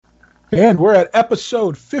And we're at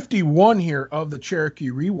episode 51 here of the Cherokee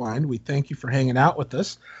Rewind. We thank you for hanging out with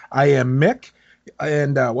us. I am Mick.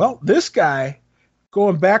 And, this guy,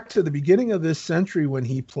 going back to the beginning of this century when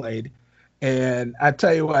he played, and I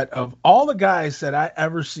tell you what, of all the guys that I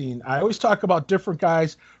ever seen, I always talk about different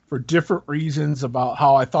guys for different reasons about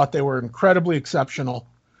how I thought they were incredibly exceptional.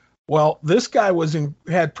 Well, this guy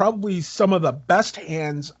had probably some of the best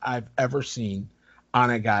hands I've ever seen on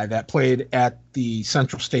a guy that played at the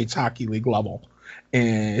Central States Hockey League level.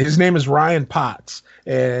 And his name is Ryan Potts,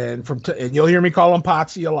 and and you'll hear me call him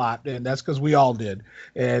Potsy a lot, and that's because we all did.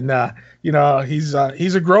 And he's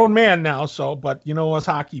a grown man now, so but us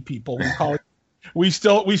hockey people, we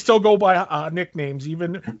still go by nicknames,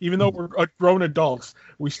 even though we're grown adults,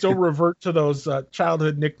 we still revert to those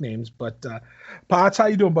childhood nicknames. But Potts, how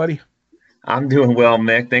you doing, buddy? I'm doing well,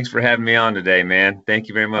 Mick. Thanks for having me on today, man. Thank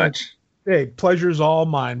you very much. Hey, pleasure's all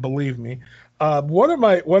mine, believe me. One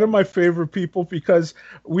of my favorite people, because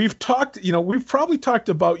we've probably talked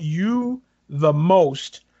about you the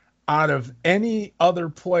most out of any other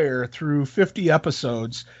player through 50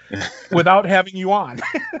 episodes without having you on.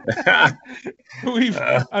 And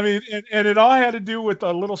it all had to do with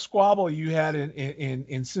a little squabble you had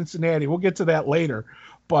in Cincinnati. We'll get to that later,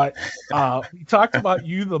 but we talked about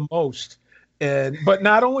you the most. But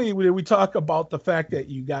not only did we talk about the fact that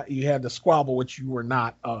you had the squabble, which you were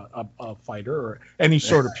not a fighter or any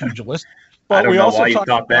sort of pugilist. But I don't know why you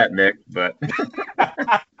thought that, Mick, but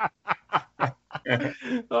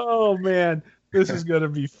oh man, this is going to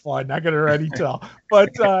be fun. I can already tell.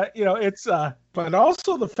 But but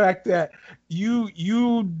also the fact that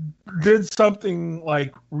you did something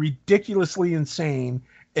like ridiculously insane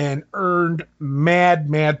and earned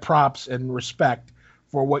mad props and respect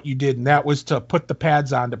for what you did, and that was to put the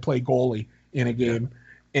pads on to play goalie in a game.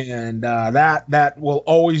 Yeah. And that will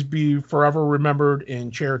always be forever remembered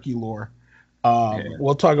in Cherokee lore.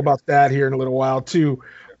 We'll talk about that here in a little while too.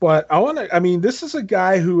 But this is a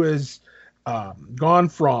guy who has gone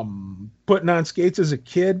from putting on skates as a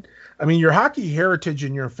kid. I mean, your hockey heritage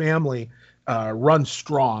in your family runs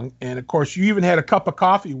strong. And of course, you even had a cup of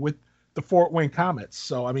coffee with the Fort Wayne Komets.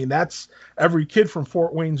 So, I mean, that's every kid from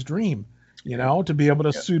Fort Wayne's dream. To be able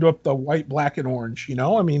to suit up the white, black, and orange,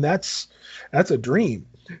 that's a dream.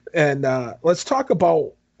 And let's talk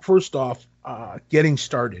about, first off, getting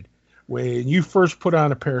started. When you first put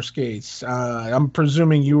on a pair of skates, I'm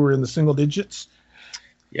presuming you were in the single digits?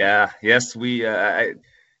 Yes, I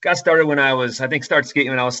got started started skating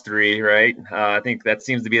when I was 3, right? I think that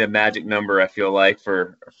seems to be the magic number, I feel like,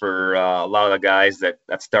 for a lot of the guys that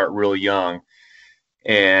start real young.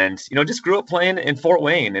 And, just grew up playing in Fort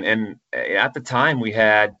Wayne. And at the time we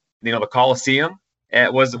had, the Coliseum.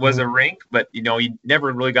 It was a rink, but, you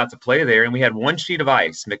never really got to play there. And we had one sheet of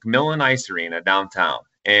ice, McMillan Ice Arena downtown.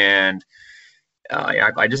 And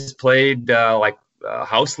I just played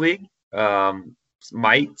house league,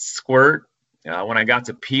 mite, squirt. When I got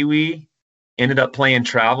to Pee Wee, ended up playing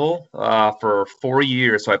travel for 4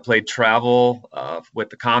 years. So I played travel with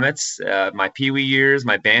the Komets, my Pee Wee years,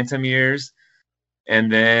 my Bantam years.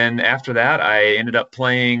 And then after that, I ended up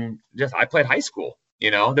playing. I played high school.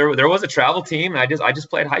 There was a travel team, and I just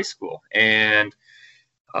played high school. And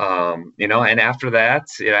and after that,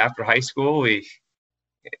 after high school, we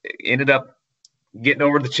ended up getting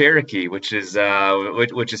over the Cherokee, which is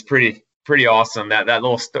pretty awesome. That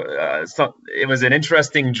little it was an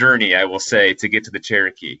interesting journey, I will say, to get to the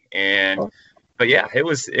Cherokee. And but yeah, it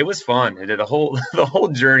was fun. The whole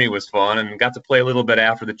journey was fun, and got to play a little bit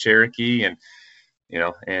after the Cherokee. And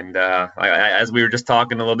as we were just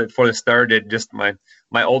talking a little bit before this started, just my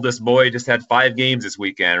oldest boy just had 5 games this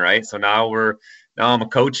weekend, right? So now I'm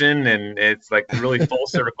coaching, and it's like really full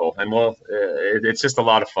circle. And it's just a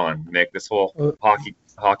lot of fun, Nick, this whole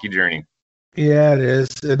hockey journey. Yeah, it is.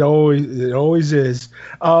 It always is.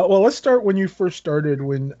 Let's start when you first started,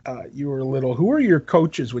 when you were little. Who were your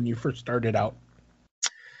coaches when you first started out?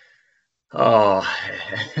 Oh,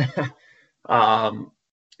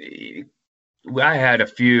 I had a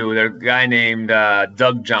few. There's a guy named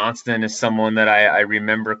Doug Johnston is someone that I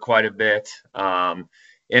remember quite a bit. And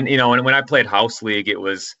when I played house league, it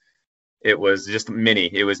was just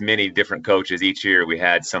many different coaches each year. We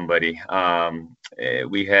had somebody.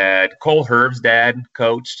 We had Cole Herb's dad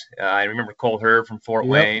coached. I remember Cole Herb from Fort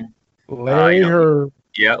Wayne. Larry Herb.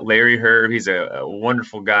 Yeah, Larry Herb. He's a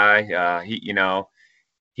wonderful guy. He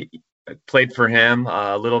played for him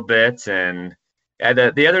a little bit. And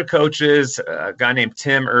the other coaches, a guy named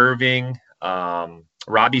Tim Irving,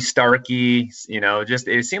 Robbie Starkey,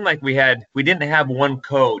 it seemed like we didn't have one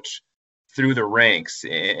coach through the ranks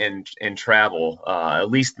in travel,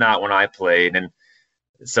 at least not when I played. And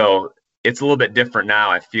so it's a little bit different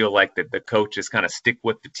now. I feel like that the coaches kind of stick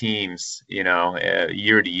with the teams,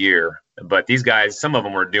 year to year. But these guys, some of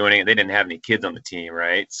them were doing it. They didn't have any kids on the team,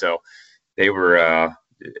 right? So they were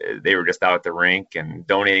just out at the rink and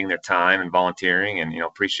donating their time and volunteering, and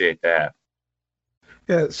appreciate that.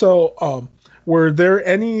 Yeah. So, were there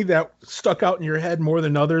any that stuck out in your head more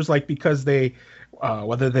than others? Like because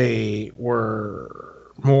whether they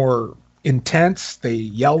were more intense, they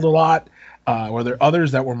yelled a lot. Were there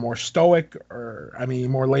others that were more stoic, or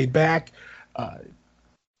more laid back? A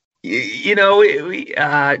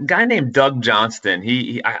guy named Doug Johnston.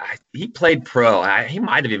 He played pro. He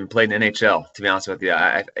might have even played in NHL. To be honest with you,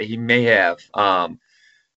 he may have.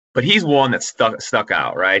 But he's one that stuck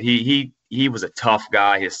out, right? He was a tough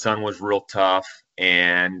guy. His son was real tough,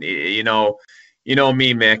 and me,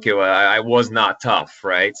 Mick. I was not tough,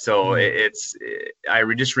 right? So I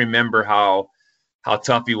just remember how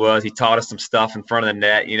tough he was. He taught us some stuff in front of the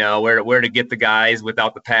net, where to get the guys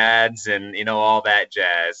without the pads and, all that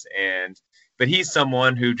jazz. But he's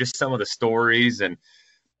someone who just some of the stories and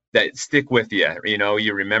that stick with you,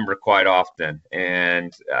 you remember quite often.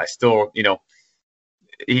 And I still,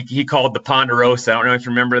 he called the Ponderosa. I don't know if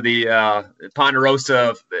you remember the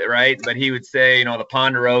Ponderosa, right? But he would say, the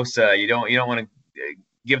Ponderosa, you don't want to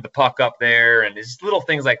give the puck up there. And it's little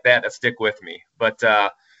things like that stick with me. But,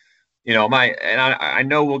 I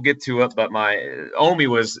know we'll get to it, but my Omi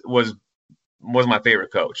was my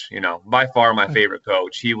favorite coach, by far my favorite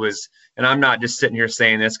coach. He was, and I'm not just sitting here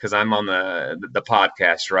saying this because I'm on the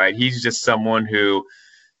podcast, right? He's just someone who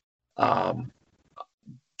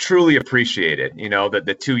truly appreciated,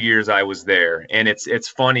 the 2 years I was there. And it's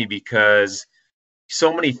funny because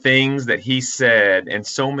so many things that he said and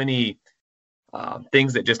so many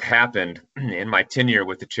things that just happened in my tenure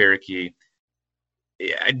with the Cherokee,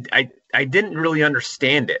 I didn't really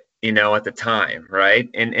understand it, at the time, right?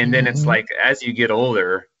 And then it's like as you get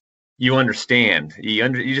older, you understand.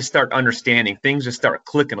 You just start understanding. Things just start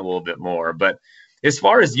clicking a little bit more. But as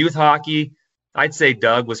far as youth hockey, I'd say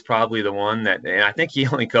Doug was probably the one that, and I think he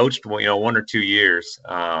only coached 1 or 2 years.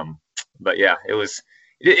 But yeah, it was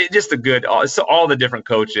just a good. So all the different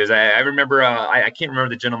coaches. I remember. I can't remember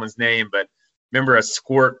the gentleman's name, but remember a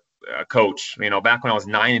squirt coach, back when I was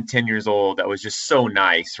 9 and 10 years old, that was just so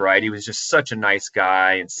nice, right? He was just such a nice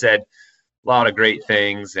guy and said a lot of great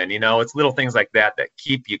things. And, it's little things like that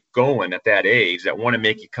keep you going at that age, that want to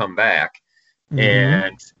make you come back.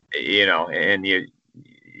 And, and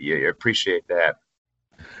you appreciate that.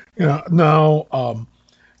 Now,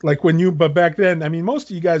 like but back then,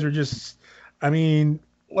 most of you guys are just,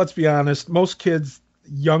 let's be honest, most kids,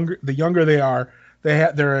 the younger they are,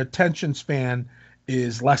 their attention span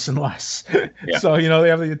is less and less. Yeah. So, they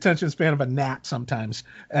have the attention span of a gnat sometimes.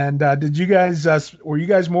 And did you guys, were you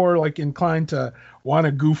guys more like inclined to want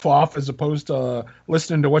to goof off as opposed to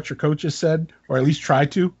listening to what your coaches said, or at least try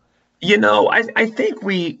to? I think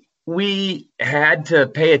we had to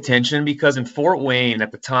pay attention because in Fort Wayne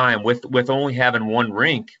at the time, with only having one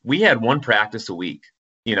rink, we had one practice a week,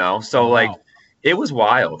 so wow. Like it was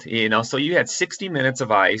wild, so you had 60 minutes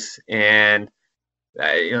of ice. And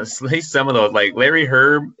at least some of those, like Larry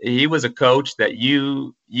Herb, he was a coach that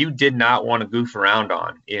you did not want to goof around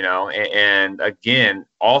on, and again,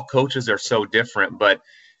 all coaches are so different, but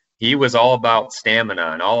he was all about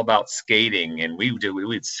stamina and all about skating, and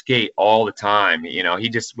we'd skate all the time. He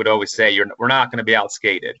just would always say, we're not going to be out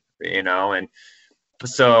skated, and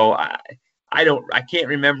so I can't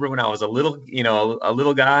remember when I was a little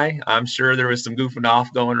guy. I'm sure there was some goofing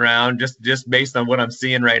off going around just based on what I'm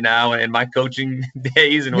seeing right now in my coaching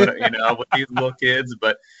days and what, with these little kids.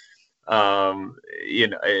 But,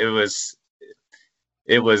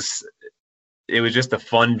 it was just a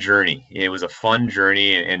fun journey. It was a fun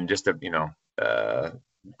journey and just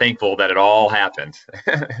thankful that it all happened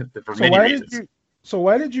for many reasons.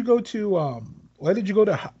 Why did you go to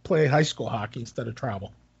play high school hockey instead of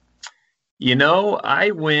travel? I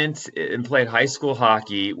went and played high school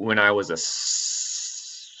hockey when I was a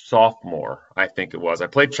sophomore, I think it was. I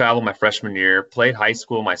played travel my freshman year, played high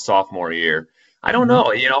school my sophomore year. I don't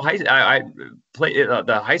know. I played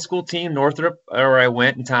the high school team, Northrop, where I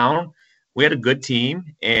went in town. We had a good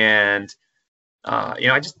team. And, I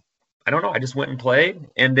don't know. I just went and played.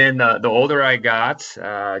 And then the older I got,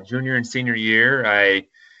 junior and senior year, I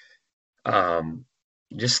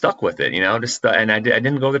just stuck with it, and I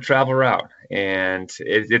didn't go the travel route. And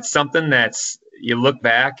it's something that's, you look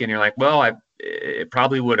back and you're like, well, it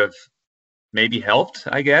probably would have maybe helped,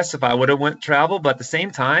 I guess, if I would have went travel, but at the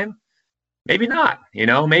same time, maybe not,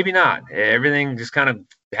 maybe not. Everything just kind of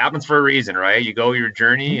happens for a reason, right? You go your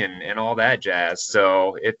journey and all that jazz.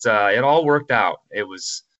 So it all worked out. It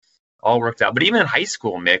was all worked out. But even in high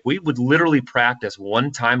school, Mick, we would literally practice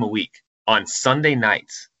one time a week on Sunday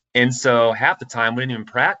nights. And so half the time we didn't even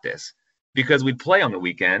practice because we'd play on the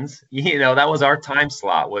weekends. That was our time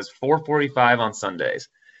slot, was 4:45 on Sundays.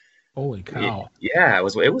 Holy cow. Yeah, it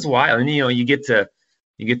was wild. And you get to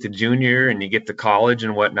junior and you get to college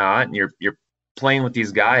and whatnot, and you're playing with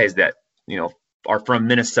these guys that, are from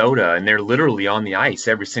Minnesota, and they're literally on the ice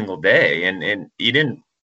every single day. And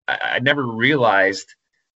I never realized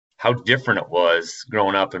how different it was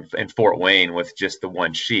growing up in Fort Wayne with just the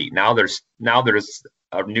one sheet. Now there's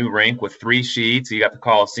a new rink with 3 sheets. You got the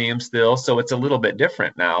Coliseum still, so it's a little bit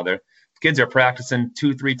different now. The kids are practicing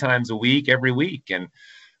 2-3 times a week, every week, and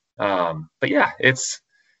but yeah,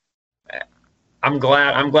 I'm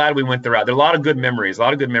glad we went the route. There are a lot of good memories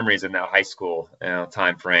in that high school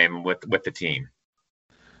time frame with the team.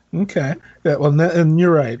 Okay. Yeah, well, and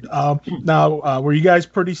you're right. Now, were you guys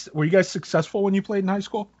successful when you played in high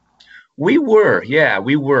school? We were. Yeah,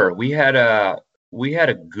 we were. We had a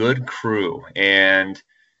good crew, and I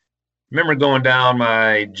remember going down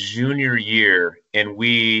my junior year, and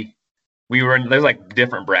we were in, there's like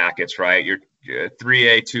different brackets, right? You're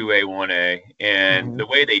 3A, 2A, 1A, and the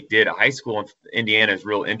way they did it, high school in Indiana is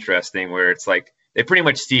real interesting, where it's like they pretty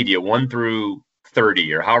much seed you 1 through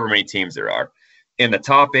 30 or however many teams there are. In the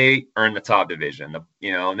top 8 are in the top division,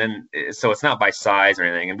 and then so it's not by size or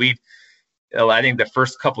anything. And I think the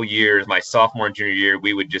first couple years, my sophomore and junior year,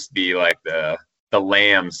 we would just be like the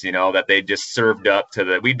lambs, that they just served up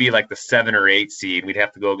we'd be like the 7 or 8 seed. We'd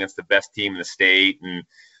have to go against the best team in the state, and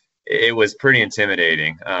it was pretty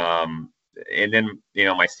intimidating. And then,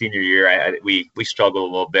 my senior year, we struggled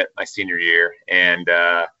a little bit my senior year, and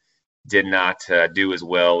did not do as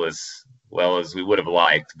well as we would have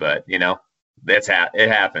liked. But it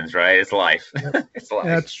happens, right? It's life. It's life.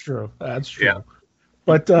 That's true. Yeah.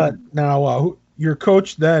 But now your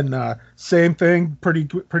coach then, same thing, pretty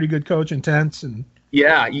good coach, intense, and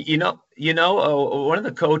yeah, one of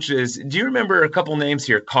the coaches. Do you remember a couple names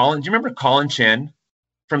here? Do you remember Colin Chin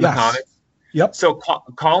from the Comets? Yep. So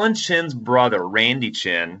Colin Chin's brother, Randy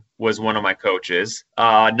Chin, was one of my coaches.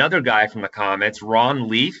 Another guy from the Comets, Ron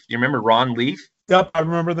Leaf. You remember Ron Leaf? Yep, I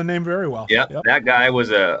remember the name very well. Yep. That guy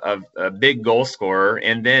was a big goal scorer.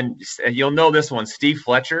 And then you'll know this one, Steve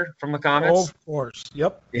Fletcher from the Comets. Oh, of course.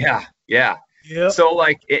 Yep. Yeah. So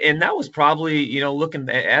and that was probably, looking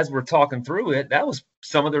as we're talking through it, that was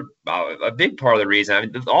some of a big part of the reason. I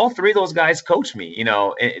mean, all 3 of those guys coached me,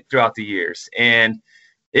 throughout the years, and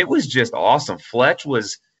it was just awesome.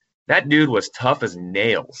 That dude was tough as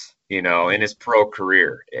nails, in his pro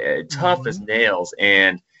career, tough as nails.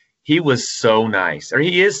 And he was so nice, or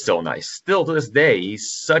he is so nice still to this day.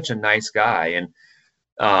 He's such a nice guy.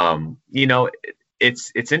 And,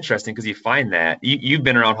 it's interesting because you find that you've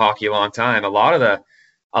been around hockey a long time. A lot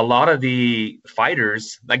of the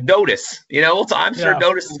fighters, like Dotis, I'm sure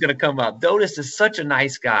Dotis is going to come up. Dotis is such a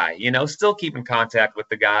nice guy, still keep in contact with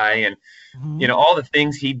the guy. And, all the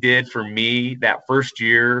things he did for me that first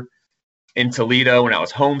year in Toledo when I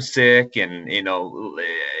was homesick and,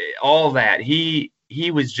 all that, he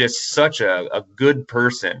was just such a good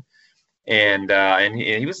person. And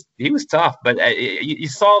he was tough, but you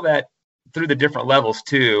saw that through the different levels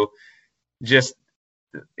too. Just,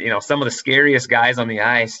 some of the scariest guys on the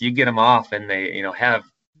ice, you get them off and they, have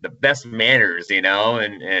the best manners, and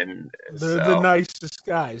they're the nicest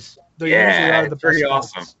guys. They usually are the pretty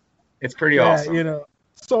awesome. It's pretty awesome.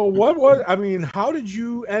 So what, how did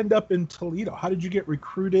you end up in Toledo? How did you get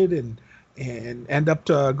recruited and end up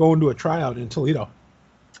to going to a tryout in Toledo?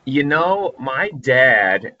 My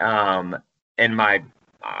dad and my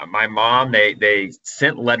mom, they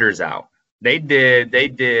sent letters out. They did.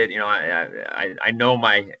 I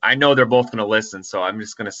know they're both going to listen, so I'm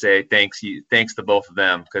just going to say thanks to both of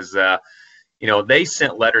them because they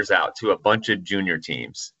sent letters out to a bunch of junior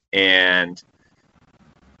teams, and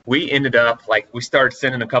we ended up we started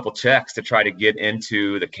sending a couple checks to try to get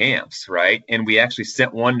into the camps, right? And we actually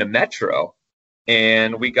sent one to Metro,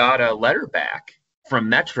 and we got a letter back from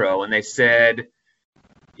Metro, and they said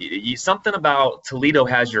something about Toledo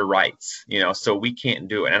has your rights, so we can't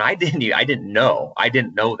do it. And I didn't know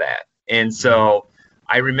that. And so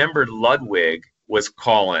I remembered Ludwig was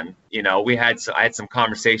calling, I had some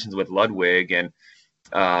conversations with Ludwig, and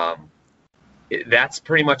that's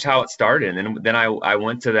pretty much how it started. And then I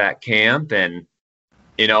went to that camp, and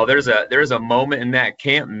there's a moment in that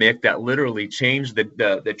camp, Mick, that literally changed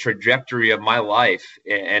the trajectory of my life,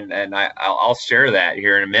 and I'll share that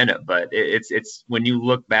here in a minute. But it's when you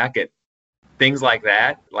look back at things like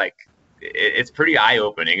that, it's pretty eye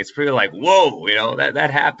opening. It's pretty whoa,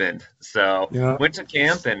 that happened. So went to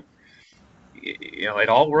camp, and it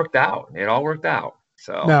all worked out. It all worked out.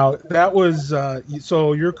 So Now that was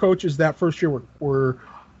so your coaches that first year were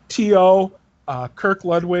T.O., Kirk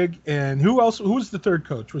Ludwig, and who else? Who was the third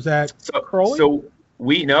coach? Was that Crowley? So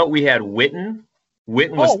we had Witten.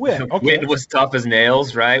 Witten was Okay. Witten was tough as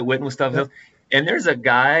nails, right? Witten was tough as nails. And there's a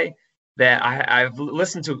guy that I've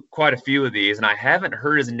listened to quite a few of these, and I haven't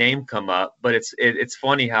heard his name come up, but it's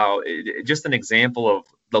funny how just an example of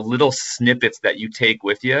the little snippets that you take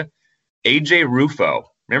with you. AJ Rufo,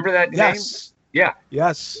 remember that name? Yeah.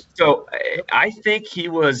 Yes. So I think he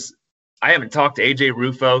was. I haven't talked to AJ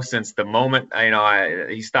Rufo since the moment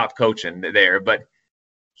he stopped coaching there, but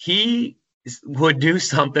he would do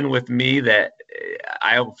something with me that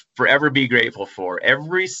I'll forever be grateful for.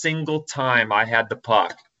 Every single time I had the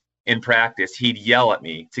puck in practice, he'd yell at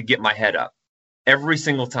me to get my head up. Every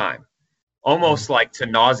single time, almost like to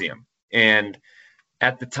nauseam. And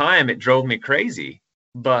at the time, it drove me crazy,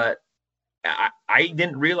 but I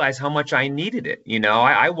didn't realize how much I needed it.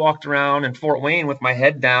 I walked around in Fort Wayne with my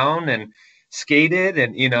head down and skated,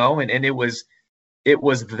 and and it was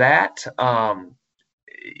that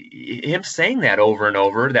him saying that over and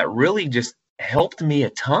over that really just helped me a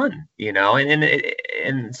ton.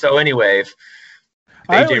 And so anyway,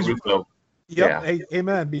 AJ Rufo. Yep, yeah.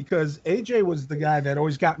 Amen. Because AJ was the guy that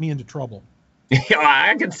always got me into trouble.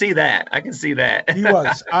 I can see that. He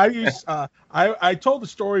was. I told the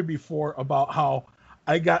story before about how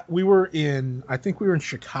we were in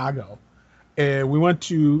Chicago, and we went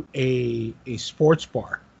to a sports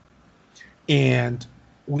bar, and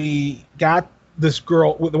we got this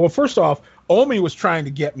girl. Well, first off, Omi was trying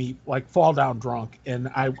to get me like fall down drunk, and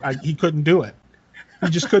he couldn't do it. He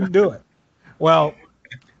just couldn't do it. Well,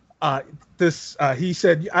 he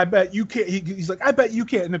said, I bet you can't. He's like, I bet you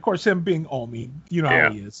can't. And of course, him being Omi, you know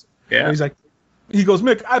how he is. Yeah. And he goes,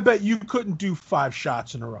 Mick, I bet you couldn't do 5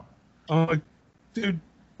 shots in a row. I'm like, dude,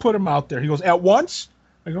 put him out there. He goes, at once?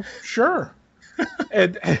 I go, sure.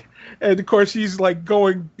 and of course, he's like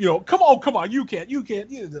going, come on, you can't,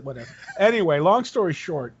 whatever. Anyway, long story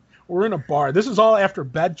short, we're in a bar. This is all after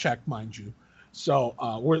bed check, mind you.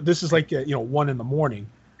 So this is like 1 in the morning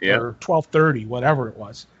or 12:30, whatever it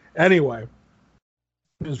was. Anyway,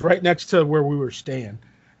 it was right next to where we were staying,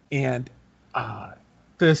 and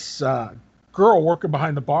this girl working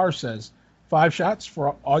behind the bar says, 5 shots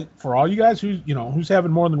for all you guys who's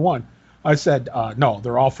having more than one. I said, no,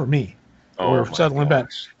 they're all for me. We're settling bed,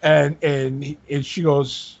 and she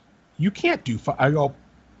goes, you can't do 5. I go,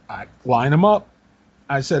 I line them up.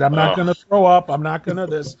 I said, I'm not going to throw up. I'm not going to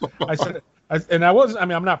this. I said,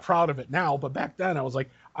 I'm not proud of it now, but back then I was like,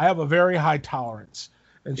 I have a very high tolerance.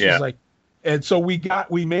 And she's like, and so we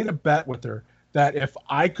made a bet with her that if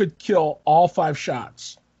I could kill all 5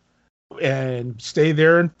 shots and stay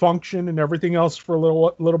there and function and everything else for a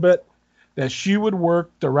little bit, that she would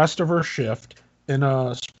work the rest of her shift in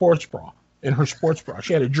a sports bra,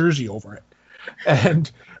 She had a jersey over it.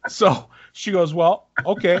 And so she goes, well,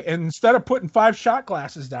 okay. And instead of putting 5 shot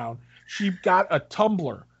glasses down, she got a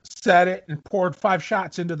tumbler, set it, and poured 5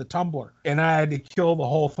 shots into the tumbler. And I had to kill the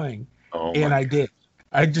whole thing. And I did.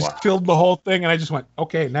 I just killed the whole thing, and I just went,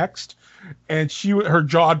 okay, next. And her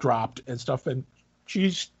jaw dropped and stuff, and she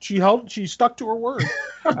stuck to her word.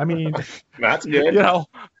 I mean, that's good.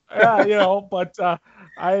 But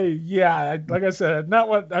like I said, not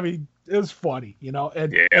what I mean. It was funny, and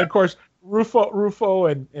of course Rufo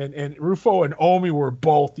and Rufo and Omi were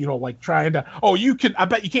both, like trying to. Oh, I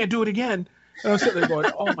bet you can't do it again. And I'm sitting there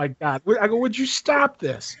going, oh my God. I go, would you stop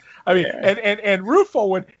this? I mean, and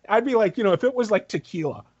Rufo I'd be like, if it was like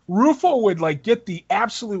tequila, Rufo would like get the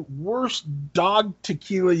absolute worst dog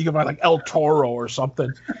tequila you could buy, like El Toro or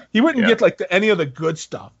something. He wouldn't get like any of the good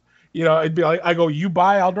stuff. It'd be like, I go, you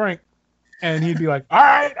buy, I'll drink. And he'd be like, all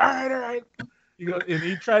right.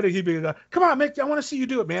 He'd be like, come on, Mick, I want to see you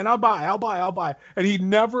do it, man. I'll buy. And he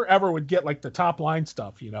never, ever would get like the top line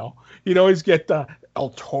stuff, He'd always get the El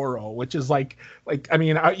Toro, which is like, I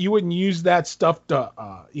mean, you wouldn't use that stuff to,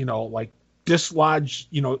 like dislodge,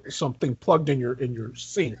 something plugged in your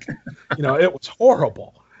sink. It was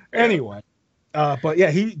horrible. Anyway, but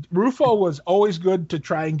yeah, Rufo was always good to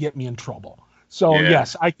try and get me in trouble. So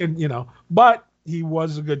yes, I can, but he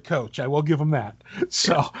was a good coach. I will give him that.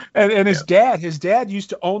 So, and his dad used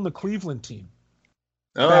to own the Cleveland team.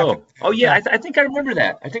 Oh, yeah. I think I remember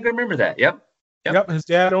that. Yep. His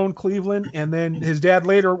dad owned Cleveland, and then his dad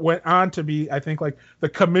later went on to be, I think, like the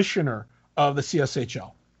commissioner of the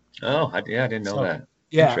CSHL. Oh, I didn't know that.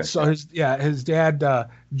 Yeah. So his dad,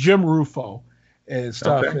 Jim Rufo, and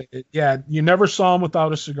stuff. Okay. You never saw him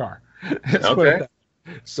without a cigar. Okay.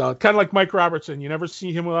 So kind of like Mike Robertson, you never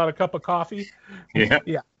see him without a cup of coffee.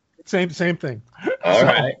 Yeah. Same thing. All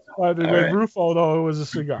right. All With right. Rufo, though, it was a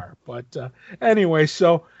cigar. But anyway,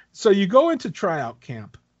 so you go into tryout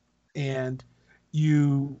camp, and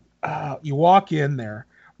you walk in there.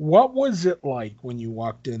 What was it like when you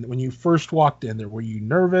walked in? When you first walked in there, were you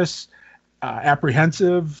nervous,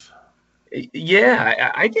 apprehensive?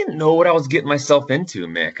 Yeah, I didn't know what I was getting myself into,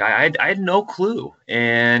 Mick. I had no clue,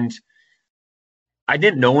 and I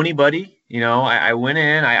didn't know anybody. I went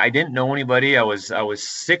in. I didn't know anybody. I was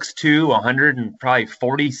 6'2", 100 and probably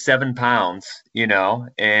 47 pounds.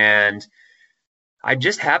 And I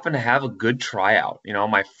just happened to have a good tryout.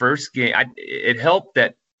 My first game. It helped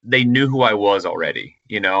that they knew who I was already.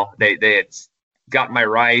 They had got my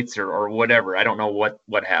rights or whatever. I don't know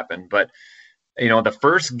what happened, but the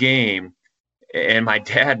first game, and my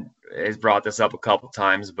dad has brought this up a couple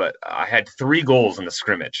times, but I had 3 goals in the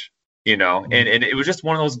scrimmage. And it was just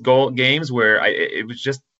one of those games where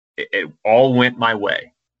it all went my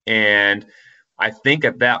way. And I think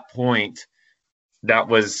at that point, that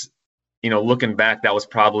was, looking back, that was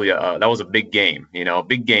probably that was a big game, a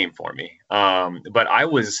big game for me. But I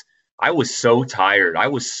was so tired. I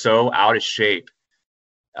was so out of shape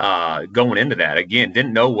going into that. Again,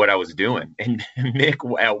 didn't know what I was doing. And Nick,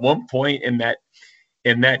 at one point in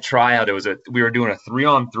that tryout, we were doing a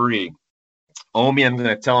 3-on-3. Omi, I'm going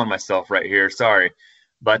to tell on myself right here. Sorry.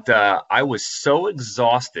 But I was so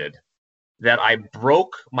exhausted that I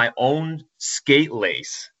broke my own skate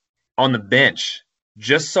lace on the bench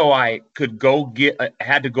just so I could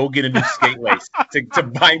had to go get a new skate lace to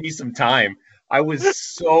buy me some time. I was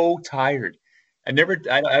so tired.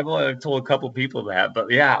 I've only told a couple people that, but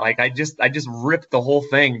yeah, like I just ripped the whole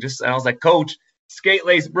thing. And I was like, Coach, skate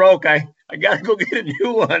lace broke. I gotta go get a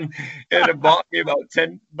new one. And it bought me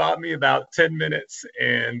about 10 minutes.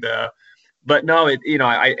 And but no,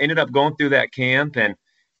 I ended up going through that camp. And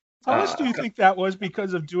how much do you think that was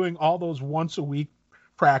because of doing all those once a week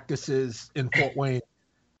practices in Fort Wayne?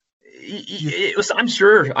 It was. I'm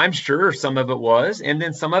sure some of it was, and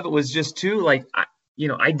then some of it was just too like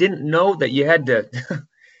I didn't know that you had to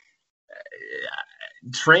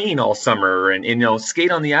train all summer and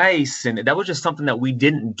skate on the ice, and that was just something that we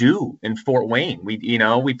didn't do in Fort Wayne.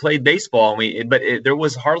 We played baseball, but there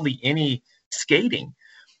was hardly any skating.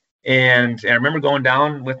 And I remember going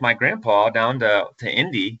down with my grandpa down to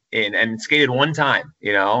Indy and skated one time,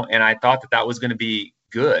 and I thought that was going to be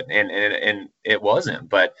good, and it wasn't.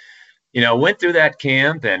 But went through that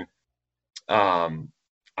camp, and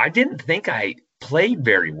I didn't think I played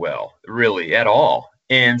very well, really, at all.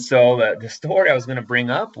 And so the story I was going to bring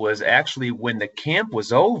up was actually when the camp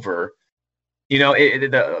was over.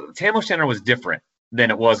 The Tam O'Shanter was different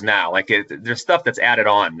than it was now. Like there's stuff that's added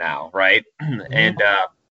on now, right? And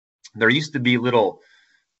there used to be little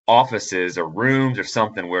offices or rooms or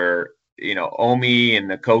something where, Omi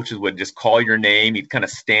and the coaches would just call your name. You'd kind of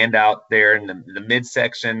stand out there in the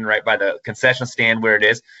midsection right by the concession stand where it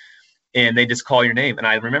is. And they just call your name. And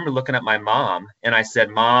I remember looking at my mom and I said,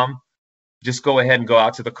 Mom, just go ahead and go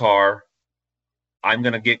out to the car. I'm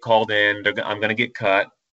going to get called in. I'm going to get cut,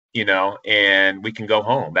 and we can go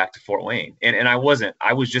home back to Fort Wayne. And I was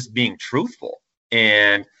just being truthful.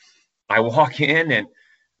 And I walk in and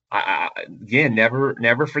I again,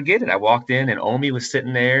 never forget it. I walked in and Omi was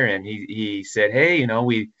sitting there and he said, hey,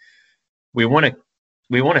 we want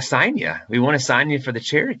to sign you. We want to sign you for the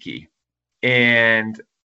Cherokee. And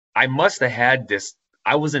I must have had this.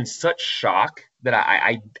 I was in such shock that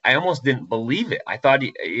I almost didn't believe it. I thought,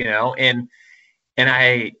 and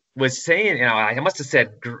I was saying, I must have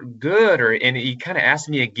said good, and he kind of asked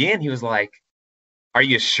me again. He was like, are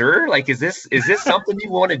you sure? Like, is this something you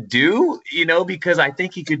want to do? Because I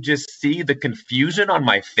think he could just see the confusion on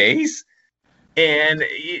my face. And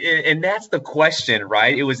that's the question,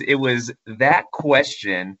 right? It was that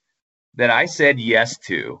question that I said yes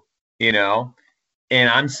to, and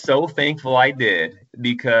I'm so thankful I did,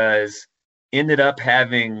 because ended up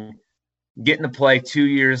getting to play 2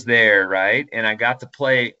 years there, right? And I got to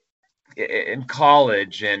play in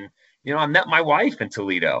college, and I met my wife in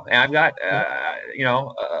Toledo, and I've got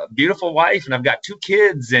a beautiful wife, and I've got 2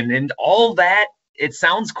 kids, and all that. It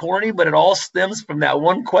sounds corny, but it all stems from that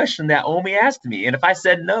one question that Omi asked me. And if I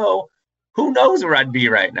said no, who knows where I'd be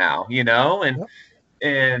right now, and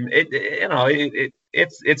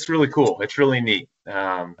it's really cool. It's really neat.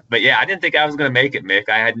 But yeah, I didn't think I was going to make it, Mick.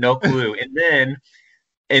 I had no clue. And then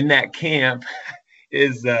in that camp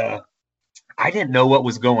I didn't know what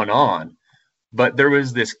was going on, but there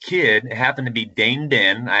was this kid. It happened to be Dane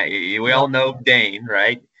Den. We all know Dane,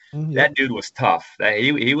 right? Mm-hmm. That dude was tough.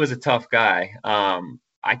 He was a tough guy.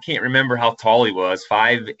 I can't remember how tall he was.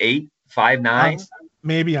 5'8", 5'9".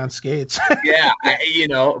 maybe on skates. Yeah,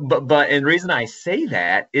 but and the reason I say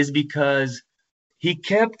that is because he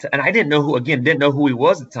kept, and I didn't know who he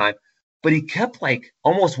was at the time, but he kept like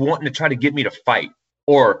almost wanting to try to get me to fight,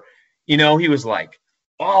 or he was like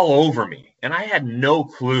all over me, and I had no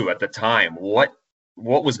clue at the time what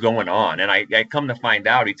was going on. And I come to find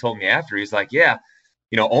out, he told me after, he's like, yeah,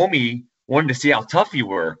 Omi wanted to see how tough you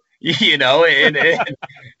were, and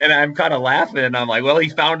I'm kind of laughing, and I'm like, well, he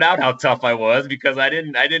found out how tough I was, because I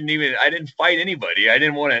didn't fight anybody. I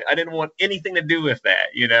didn't want anything to do with that,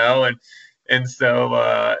 and so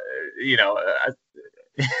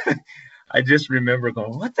I just remember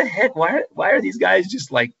going, what the heck? Why are these guys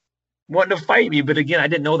just like wanting to fight me? But again, I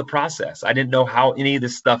didn't know the process. I didn't know how any of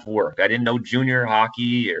this stuff worked. I didn't know junior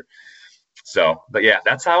hockey but yeah,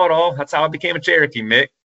 that's how I became a Cherokee, Mick.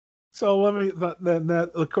 So let me,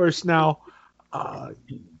 that of course now,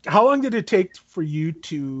 how long did it take for you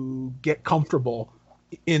to get comfortable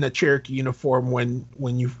in a Cherokee uniform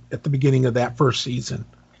when you, at the beginning of that first season?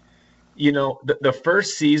 The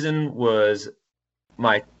first season was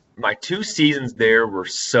my 2 seasons there were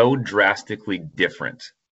so drastically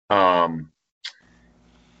different.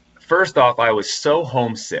 First off, I was so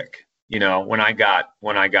homesick, when I got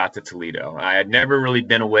to Toledo. I had never really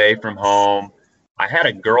been away from home. I had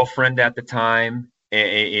a girlfriend at the time,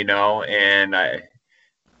 and I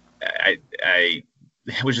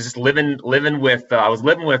was just living with I was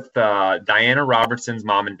living with Diana Robertson's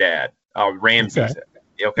mom and dad, Ramsey. Okay.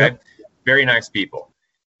 Yep. Very nice people.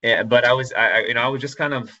 But I was just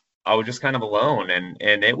kind of alone,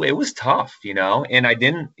 and it was tough, and I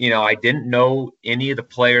didn't know any of the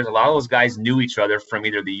players. A lot of those guys knew each other from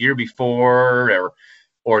either the year before,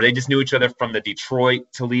 or they just knew each other from the Detroit,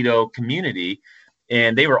 Toledo community.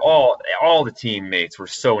 And they were all the teammates were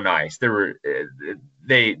so nice. They were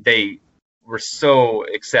so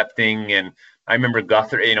accepting. And I remember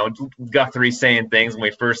Guthrie saying things when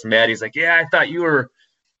we first met. He's like, yeah, I thought you were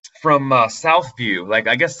from Southview. Like,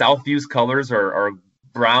 I guess Southview's colors are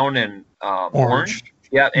brown and orange.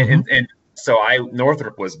 Yeah. Mm-hmm. And so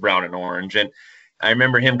Northrop was brown and orange. And I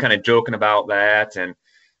remember him kind of joking about that. And,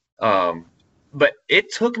 but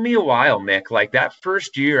it took me a while, Mick. Like that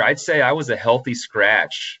first year, I'd say I was a healthy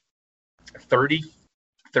scratch 30%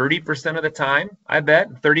 of the time, I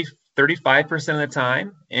bet 35% of the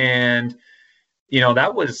time. And,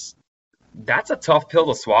 that's a tough pill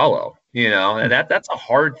to swallow, and that's a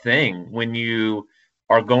hard thing when you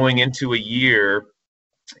are going into a year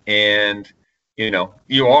and,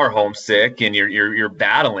 you are homesick and you're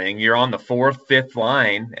battling, you're on the 4th, 5th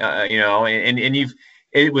line, and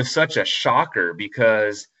it was such a shocker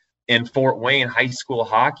because in Fort Wayne high school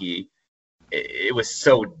hockey, it was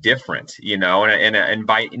so different, and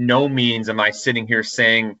by no means am I sitting here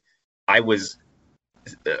saying I was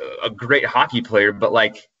a great hockey player, but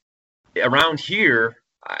like around here,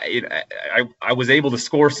 I was able to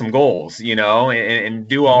score some goals, and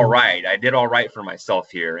do all right. I did all right for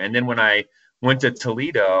myself here. And then when I went to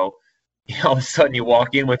Toledo, all of a sudden you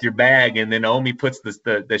walk in with your bag, and then Omi puts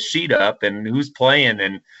the sheet up, and who's playing,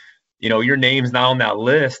 and your name's not on that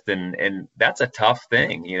list, and that's a tough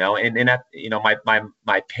thing,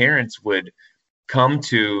 my parents would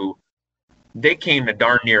they came to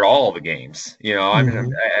darn near all the games, I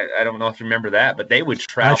mean, I don't know if you remember that, but they would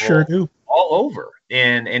travel. I sure do. All over,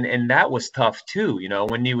 and that was tough too,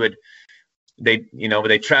 when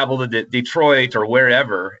they travel to Detroit or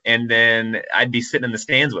wherever, and then I'd be sitting in the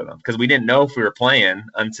stands with them because we didn't know if we were playing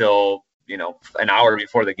until an hour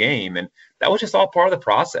before the game, and that was just all part of the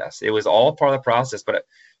process. It was all part of the process. But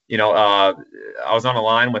I was on a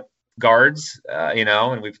line with guards, and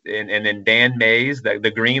then Dan Mays,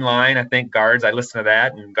 the green line. I think guards. I listened to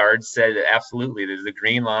that, and guards said absolutely there's the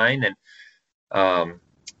green line, and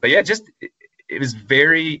but yeah, it was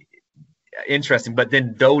very interesting. But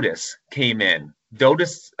then Dotis came in.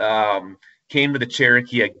 Dotis came to the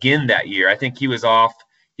Cherokee again that year. I think he was off.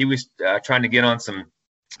 He was trying to get on some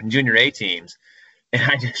junior A teams. And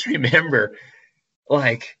I just remember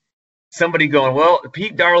like somebody going, well,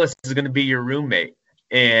 Pete Darlis is going to be your roommate.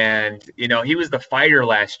 And, he was the fighter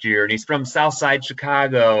last year, and he's from Southside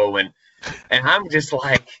Chicago. And I'm just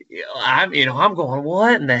like, I'm going,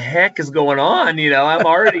 what in the heck is going on? I'm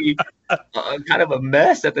already kind of a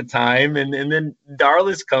mess at the time. And then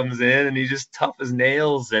Darlis comes in, and he's just tough as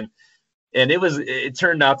nails. And it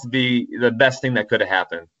turned out to be the best thing that could have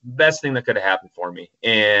happened. Best thing that could have happened for me.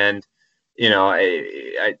 And,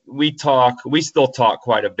 we still talk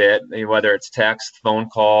quite a bit, whether it's text, phone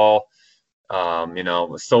call,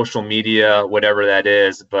 social media, whatever that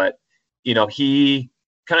is. But, he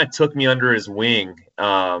kind of took me under his wing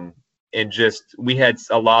just we had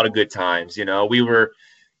a lot of good times.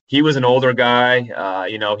 He was an older guy.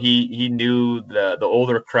 He knew the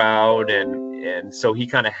older crowd, and so he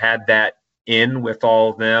kind of had that in with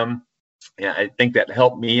all of them. Yeah, I think that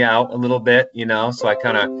helped me out a little bit. So I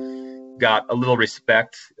kind of got a little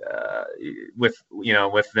respect with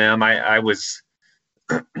them. I was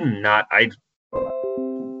not. I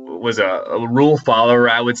was a rule follower,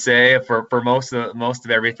 I would say, for most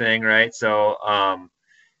of everything, right? So I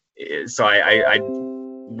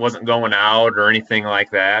wasn't going out or anything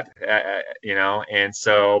like that, and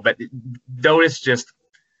so, but Dotis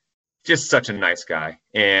just such a nice guy,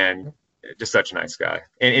 and just such a nice guy.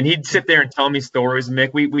 And he'd sit there and tell me stories,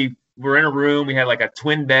 Mick. We were in a room, we had like a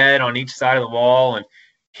twin bed on each side of the wall, and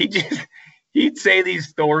he'd say these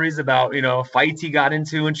stories about, fights he got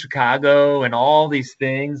into in Chicago and all these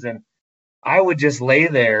things. And I would just lay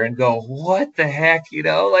there and go, what the heck,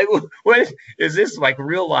 like, what is this, like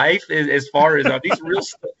real life as far as, are these real,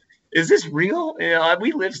 is this real?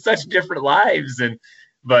 We live such different lives.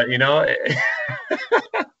 But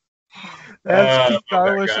that's Pete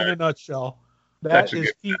Darlis in a nutshell. That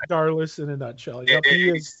is Pete Darlis in a nutshell.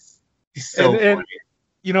 He's so funny.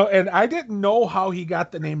 And I didn't know how he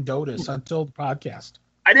got the name Dotis until the podcast.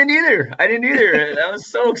 I didn't either. I was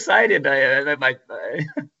so excited. I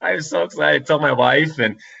was so excited to tell my wife,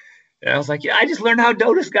 and I was like, yeah, I just learned how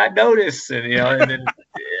Dotis got Dotis. And then,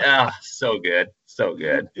 so good.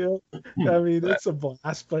 Yeah, I mean, it's a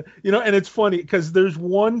blast. But, and it's funny because there's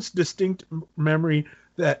one distinct memory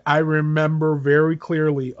that I remember very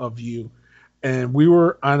clearly of you. And we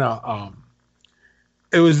were on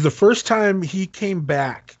it was the first time he came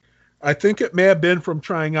back. I think it may have been from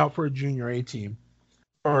trying out for a junior A team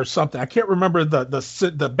or something. I can't remember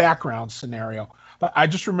the background scenario, but I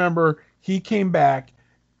just remember he came back,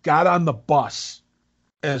 got on the bus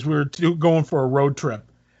as we were going for a road trip,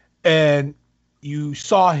 and you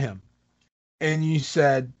saw him and you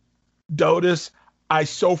said, Dotis, I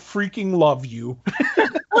so freaking love you.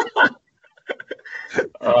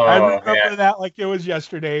 I remember that like it was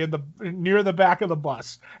yesterday near the back of the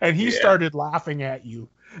bus, and he started laughing at you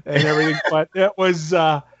and everything. But it was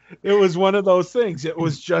one of those things. It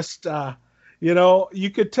was just, you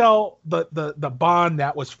could tell the bond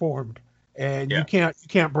that was formed, and you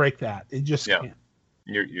can't break that. It just can't.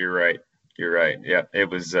 You're right. Yeah. It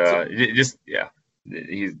was, he's a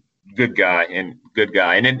good guy. And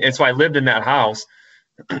so I lived in that house,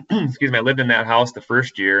 excuse me. I lived in that house the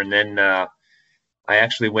first year, and then, I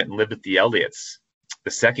actually went and lived with the Elliots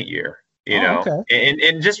the second year, okay.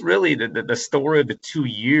 and just really the story of the 2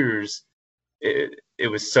 years, it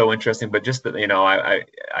was so interesting. But just that,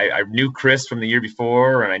 I knew Chris from the year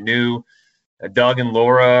before, and I knew Doug and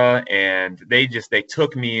Laura, and they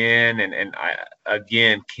took me in, and I,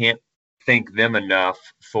 again, can't thank them enough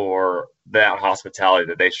for that hospitality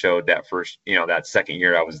that they showed that first, that second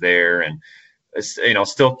year I was there. And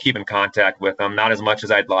still keep in contact with them, not as much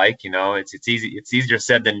as I'd like. It's easier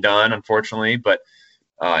said than done, unfortunately. But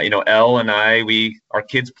Elle and our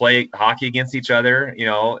kids play hockey against each other.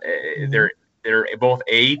 They're both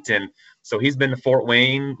 8, and so he's been to Fort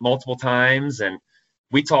Wayne multiple times, and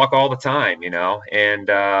we talk all the time. And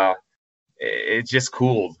it's just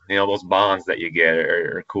cool. Those bonds that you get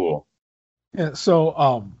are cool. Yeah.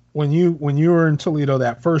 So when you were in Toledo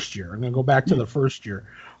that first year, I'm gonna go back to the first year.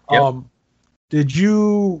 Yep. Did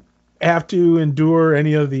you have to endure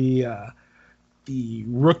any of the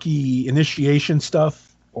rookie initiation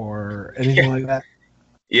stuff or anything like that?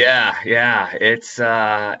 Yeah. It's we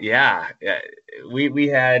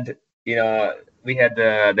had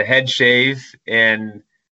the head shave, and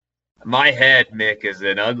my head, Mick, is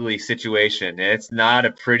an ugly situation. It's not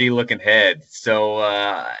a pretty looking head.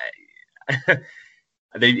 So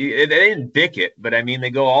they didn't bick it, but I mean they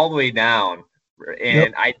go all the way down.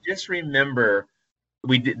 And I just remember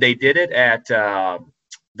they did it at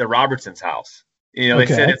the Robertson's house. They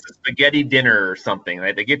said it's a spaghetti dinner or something.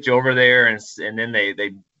 Right? They get you over there, and then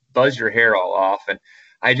they buzz your hair all off. And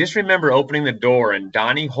I just remember opening the door, and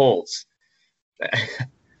Donnie Holtz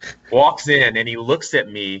walks in, and he looks at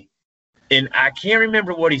me, and I can't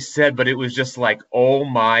remember what he said, but it was just like, oh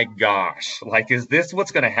my gosh, like, is this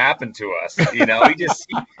what's going to happen to us?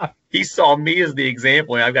 He saw me as the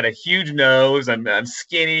example. I've got a huge nose. I'm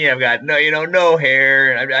skinny. I've got no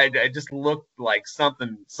hair. I just looked like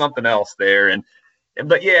something else there.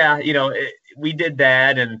 But yeah, we did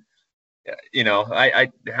that, and I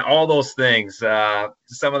all those things.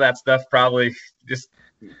 Some of that stuff probably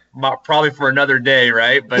for another day,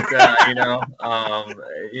 right? But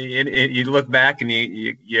you look back and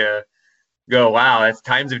you go, wow,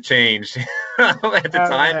 times have changed. At the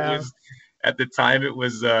time, at the time it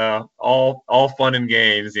was all fun and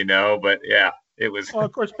games, but yeah, it was. Well,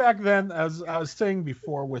 of course, back then, as I was saying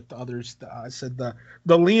before with others, I said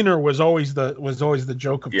the leaner was always the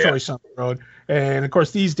joke of choice on the road, and of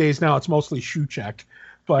course these days now it's mostly shoe check,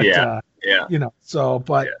 but yeah. So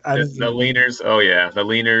but the leaners, the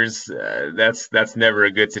leaners, that's never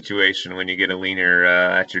a good situation when you get a leaner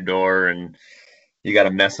at your door and you got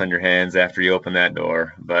a mess on your hands after you open that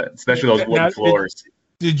door, but especially those wooden floors.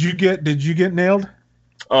 Did you get nailed?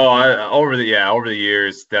 Oh, over the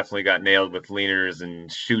years, definitely got nailed with leaners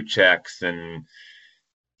and shoe checks, and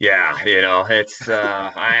it's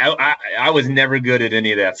I was never good at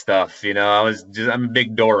any of that stuff. I'm a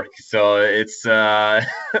big dork, so it's. So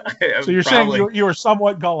you're saying you were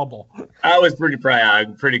somewhat gullible. I was pretty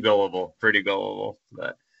gullible,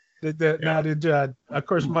 but. Now, of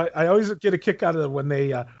course, I always get a kick out of it when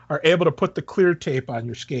they are able to put the clear tape on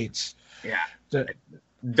your skates. Yeah.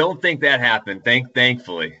 Don't think that happened.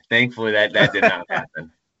 Thankfully that did not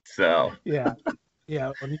happen. So yeah,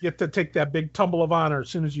 when you get to take that big tumble of honor as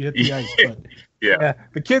soon as you hit the ice. But, yeah,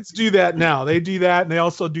 the kids do that now. They do that, and they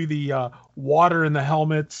also do the water in the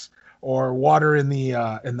helmets or water in the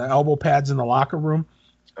elbow pads in the locker room.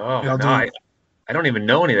 Oh no, I don't even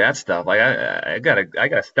know any of that stuff. Like I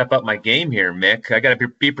gotta step up my game here, Mick. I gotta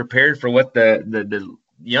be prepared for what the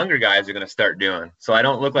younger guys are gonna start doing, so I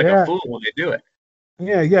don't look like a fool when they do it.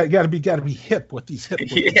 Yeah, you gotta be hip with these hip.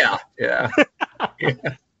 Yeah.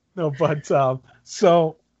 No, but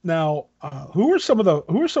so now, who are some of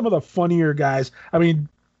the funnier guys? I mean,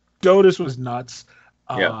 Dotis was nuts.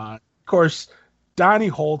 Of course, Donnie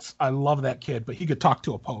Holtz. I love that kid, but he could talk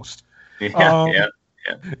to a post. Yeah.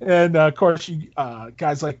 And of course,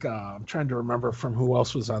 guys like I'm trying to remember from who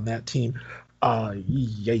else was on that team.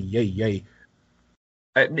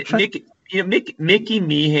 Mickey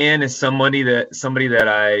Meehan is somebody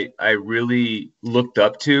that I really looked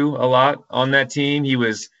up to a lot on that team.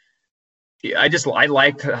 I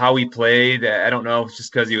liked how he played. I don't know,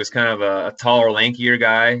 just because he was kind of a taller, lankier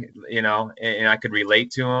guy, and I could relate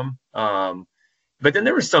to him. But then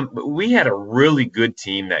we had a really good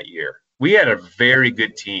team that year. We had a very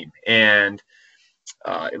good team, and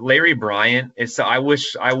Larry Bryant is. I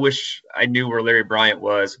wish I knew where Larry Bryant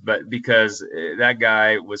was, but because that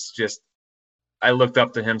guy was just, I looked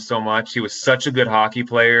up to him so much. He was such a good hockey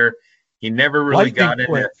player. He never really got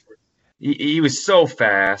in it. He was so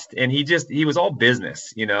fast, and he was all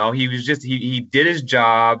business. He was just he did his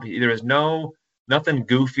job. There was nothing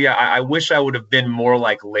goofy. I wish I would have been more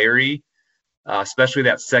like Larry. Especially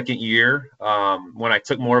that second year, when I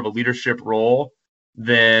took more of a leadership role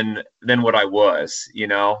than what I was,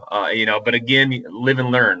 but again, live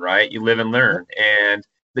and learn, right? You live and learn. And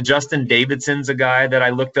the Justin Davidson's a guy that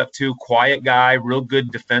I looked up to, quiet guy, real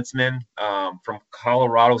good defenseman, from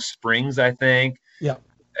Colorado Springs, I think. Yeah.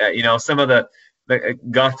 Some of the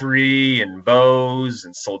Guthrie and Bose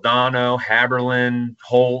and Soldano, Haberlin,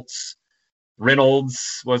 Holtz,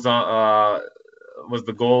 Reynolds was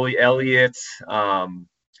the goalie, Elliott.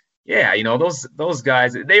 Those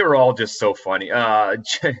guys, they were all just so funny. I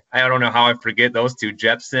don't know how I forget those two,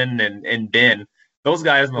 Jepson and Ben. Those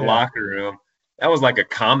guys in the locker room, that was like a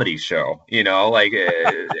comedy show,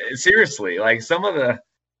 seriously, like some of the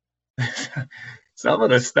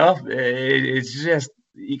stuff, it's just,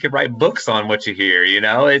 you could write books on what you hear,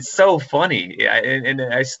 it's so funny. And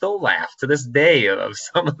I still laugh to this day of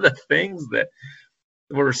some of the things that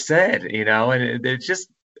were said, and it's just,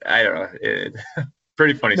 I don't know,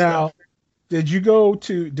 pretty funny stuff. Did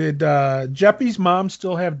Jeppy's mom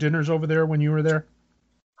still have dinners over there when you were there?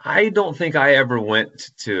 I don't think I ever went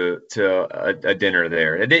to a dinner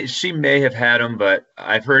there. She may have had them, but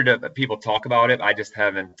I've heard people talk about it. I just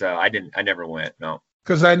haven't. I never went. No.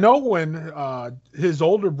 Because I know when his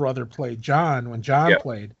older brother played, when John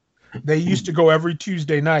played, they used to go every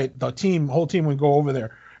Tuesday night. The whole team would go over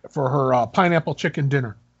there for her pineapple chicken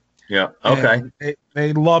dinner. Yeah. Okay.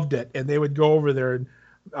 They loved it, and they would go over there. And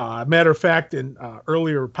matter of fact, in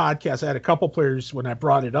earlier podcasts, I had a couple players when I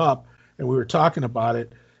brought it up, and we were talking about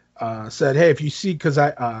it. Said, hey, if you see, because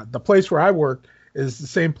the place where I worked is the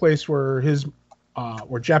same place where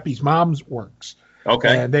where Jeppy's mom's works.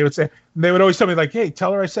 Okay. And they would always tell me, like, hey,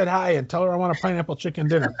 tell her I said hi and tell her I want a pineapple chicken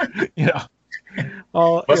dinner.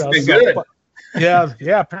 Must be good.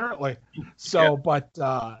 Yeah, apparently. So, but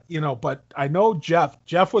I know Jeff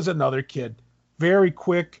was another kid, very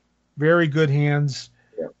quick, very good hands.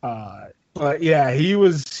 Yeah. But yeah, he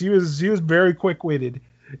was very quick witted.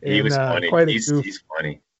 He was funny. He's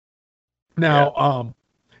funny. Now,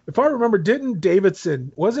 if I remember, didn't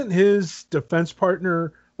Davidson, wasn't his defense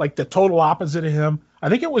partner like the total opposite of him? I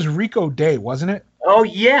think it was Rico Day, wasn't it? Oh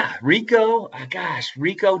yeah, Rico. Gosh,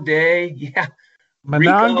 Rico Day. Yeah,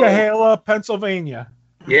 Rico. Monongahela, Pennsylvania,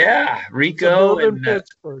 Yeah, Rico, suburban and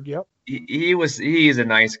Pittsburgh. Yep. he's a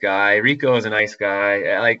nice guy. Rico is a nice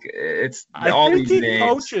guy. Like it's I all think these he names.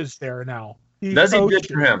 coaches there now. He Does he good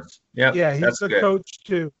for coaches. him? Yep, Yeah, he's that's a good. coach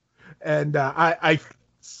too. And I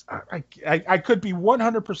I could be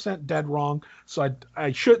 100% dead wrong, so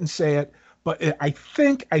I shouldn't say it. But I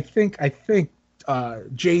think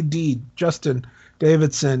JD Justin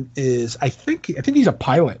Davidson is I think he's a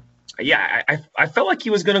pilot. Yeah, I felt like he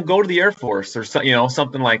was going to go to the Air Force or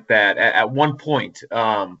something like that at one point,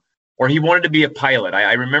 or he wanted to be a pilot.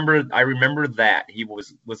 I remember that he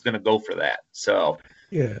was going to go for that. So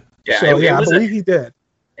Yeah. yeah, So it yeah, I was a believe he did.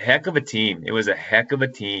 heck of a team. It was a heck of a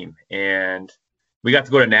team, and we got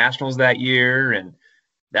to go to nationals that year, and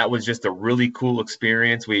that was just a really cool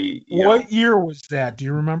experience. What year was that? Do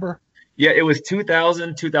you remember? Yeah, it was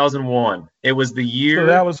 2000, 2001. It was the So that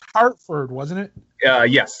year, was Hartford, wasn't it?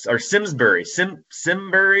 yes, or Simsbury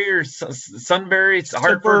or Sunbury. It's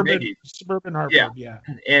Hartford, maybe. Suburban Yeah, Hartford. Yeah.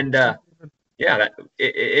 and yeah,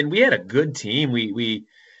 and we had a good team. We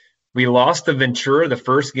lost to Ventura the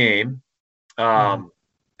first game. Mhm. Um,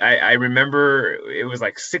 I remember it was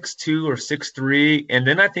like 6-2 or 6-3, and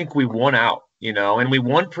then I think we won out, and we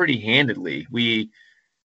won pretty handedly.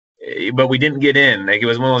 But we didn't get in. Like it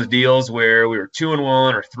was one of those deals where we were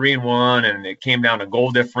 2-1 or 3-1, and it came down to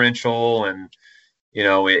goal differential, and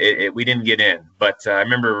we didn't get in. But I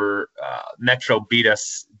remember Metro beat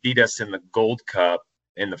us in the Gold Cup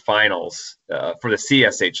in the finals for the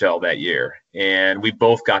CSHL that year, and we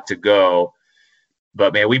both got to go.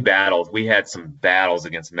 But man, we battled. We had some battles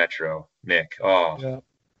against Metro, Nick. Oh, Yeah.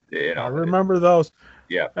 you I know, remember those.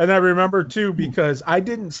 yeah. And I remember too because I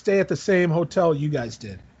didn't stay at the same hotel you guys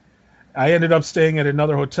did. I ended up staying at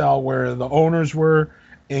another hotel where the owners were,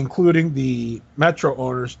 including the Metro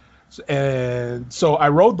owners. And so I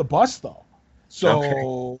rode the bus though. Okay.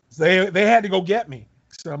 So they had to go get me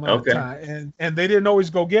some of the Okay. time. And they didn't always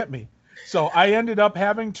go get me. So I ended up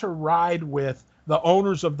having to ride with the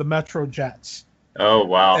owners of the Metro Jets. Oh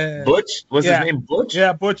wow. And Butch was his yeah, name. Butch.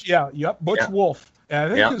 yeah, Butch, yeah, yep, Butch Yeah. Wolf. And I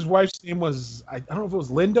think Yeah. his wife's name was I don't know if it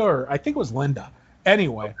was Linda or I think it was Linda.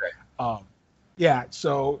 Anyway, Okay. um, yeah.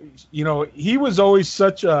 So he was always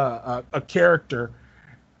such a character,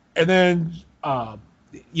 and then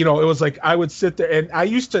it was like I would sit there, and I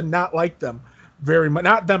used to not like them very much,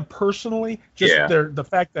 not them personally, just Yeah. the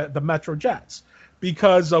fact that the Metro Jets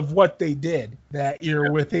because of what they did that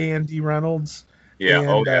year with Andy Reynolds Yeah.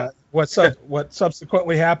 Oh and yeah. what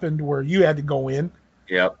subsequently happened where you had to go in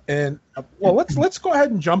Yeah. and well, let's go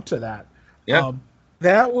ahead and jump to that. Yeah. Um,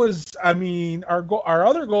 that was, I mean, our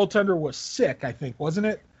other goaltender was sick, I think, wasn't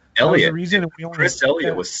it? That was the Elliot. reason we only Chris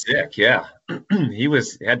Elliott was sick. Yeah. He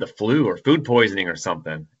had the flu or food poisoning or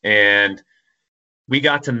something, and we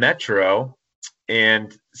got to Metro,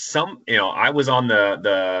 and I was on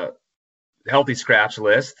the healthy scratch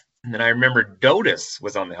list. And then I remember Dotis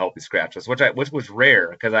was on the healthy scratch list, which was rare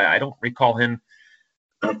because I don't recall him,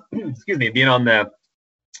 excuse me, being on that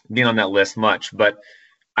list much. But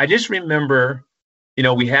I just remember,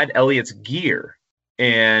 we had Elliot's gear,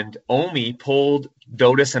 and Omi pulled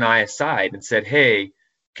Dotis and I aside and said, "Hey,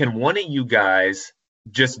 can one of you guys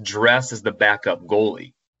just dress as the backup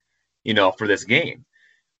goalie, for this game?"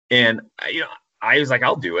 And I was like,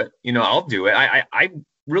 "I'll do it. I'll do it." I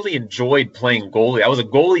really enjoyed playing goalie. I was a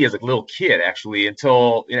goalie as a little kid, actually,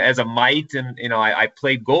 until as a mite, and I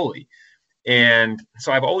played goalie, and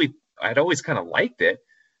so I'd always kind of liked it.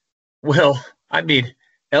 Well, I mean,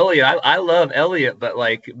 Elliot, I love Elliot, but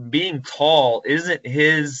like being tall isn't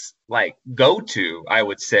his like go-to, I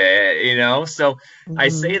would say. So I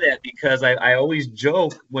Mhm. say that because I always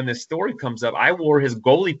joke when this story comes up, I wore his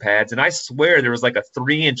goalie pads and I swear there was like a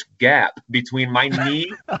 3-inch gap between my knee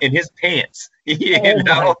and his pants. Oh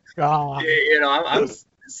my god. I'm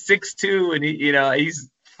 6'2" and he's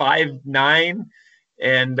 5'9",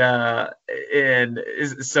 and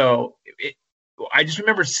so I just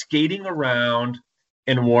remember skating around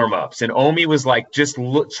in warm-ups, and Omi was like, just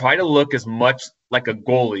try to look as much like a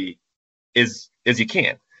goalie as you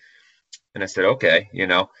can. And I said, okay,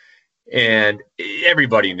 and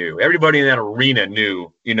everybody knew. Everybody in that arena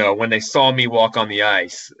knew, when they saw me walk on the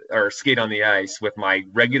ice or skate on the ice with my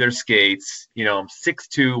regular skates, I'm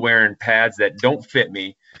 6'2", wearing pads that don't fit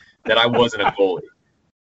me, that I wasn't a goalie.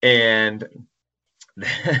 And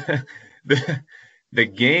the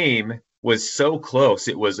game was so close.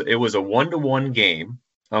 It was a 1-1 game.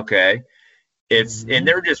 Okay. And Mhm.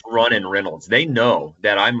 they're just running Reynolds. They know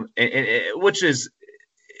that which is,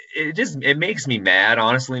 it makes me mad,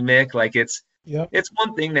 honestly, Mick. Like Yep. It's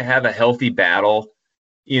one thing to have a healthy battle,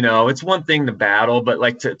 you know, it's one thing to battle, but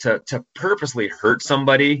like to purposely hurt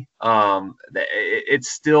somebody, it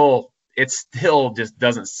still just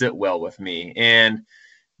doesn't sit well with me. And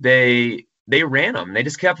they ran him. They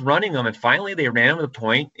just kept running him, and finally they ran him to the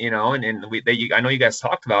point, you know. I know you guys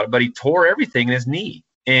talked about it, but he tore everything in his knee.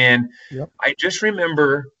 And Yep. I just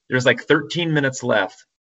remember there's like 13 minutes left,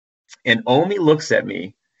 and Omi looks at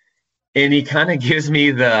me, and he kind of gives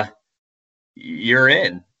me the "you're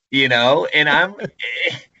in," you know, and I'm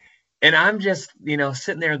just, you know,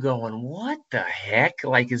 sitting there going, "What the heck?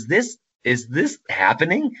 Like, is this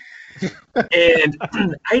happening?" And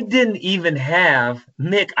I didn't even have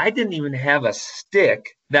a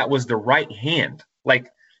stick that was the right hand.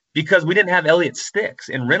 Like, because we didn't have Elliott's sticks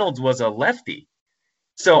and Reynolds was a lefty.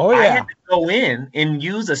 So Oh I had yeah. to go in and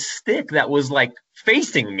use a stick that was like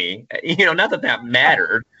facing me. You know, not that that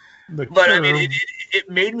mattered, The but I mean, curve. it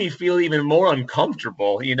made me feel even more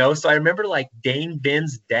uncomfortable, you know? So I remember like Dane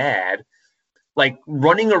Ben's dad like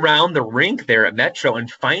running around the rink there at Metro and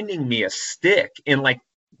finding me a stick and like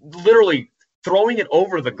literally throwing it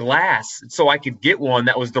over the glass so I could get one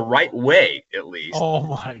that was the right way at least. Oh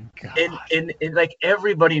my And, God. and and like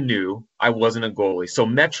everybody knew I wasn't a goalie. So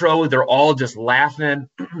Metro, they're all just laughing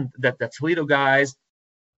that the Toledo guys.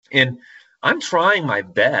 And I'm trying my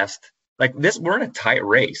best. Like this, we're in a tight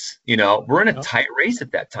race, you know, we're in a Yep. tight race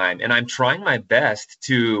at that time. And I'm trying my best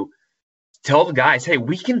to tell the guys, hey,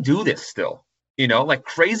 we can do this still. You know, like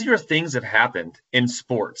crazier things have happened in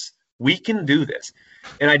sports. We can do this.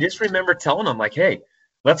 And I just remember telling them, like, hey,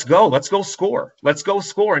 let's go score. Let's go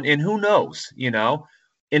score. And who knows, you know?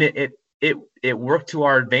 And it worked to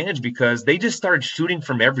our advantage because they just started shooting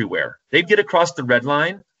from everywhere. They'd get across the red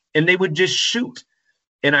line and they would just shoot.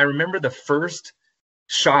 And I remember the first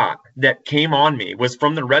shot that came on me was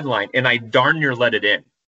from the red line, and I darn near let it in.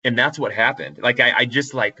 And that's what happened. Like I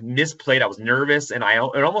just like misplayed. I was nervous, and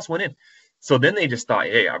it almost went in. So then they just thought,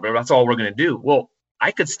 hey, that's all we're gonna do. Well,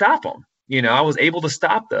 I could stop them. You know, I was able to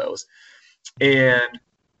stop those, and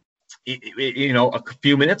you know, a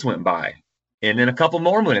few minutes went by, and then a couple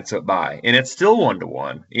more minutes went by, and it's still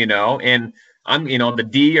 1-1. You know, and I'm, you know, the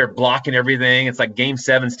D are blocking everything. It's like Game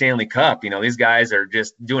 7 Stanley Cup. You know, these guys are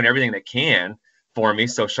just doing everything they can for me,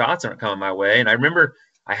 so shots aren't coming my way. And I remember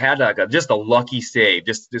I had like just a lucky save,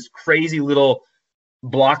 just this crazy little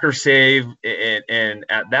blocker save, and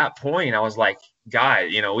at that point I was like,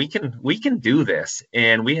 guys, you know, we can do this,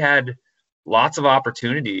 and we had lots of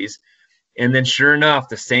opportunities. And then sure enough,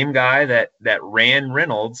 the same guy that ran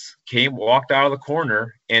Reynolds walked out of the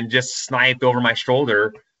corner and just sniped over my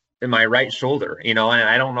shoulder, in my right shoulder, you know. And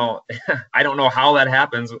I don't know, I don't know how that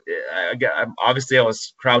happens. Obviously I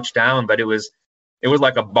was crouched down, but it was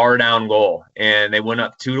like a bar down goal, and they went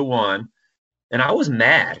up 2-1. And I was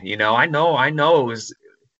mad, you know. I know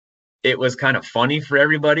it was kind of funny for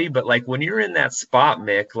everybody, but like when you're in that spot,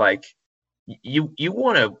 Mick, like you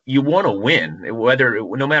want to win,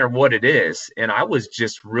 no matter what it is. And I was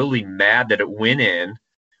just really mad that it went in,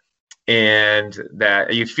 and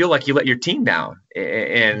that you feel like you let your team down,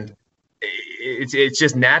 and it's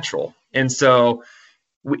just natural. And so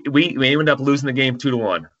we ended up losing the game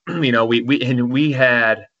 2-1. You know, we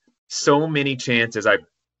had so many chances.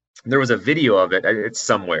 There was a video of it. It's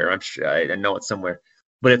somewhere. I'm sure I know it's somewhere,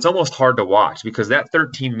 but it's almost hard to watch because that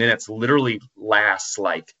 13 minutes literally lasts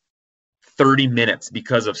like 30 minutes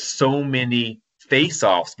because of so many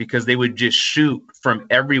face-offs, because they would just shoot from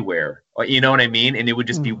everywhere. You know what I mean? And it would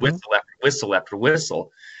just be Mm-hmm. whistle after whistle after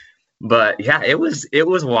whistle. But yeah, it was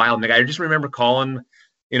wild. Like, I just remember calling,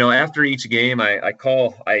 you know, after each game, I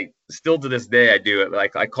still to this day I do it.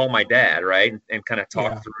 Like I call my dad, right, and kind of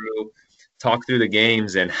Yeah. talk through the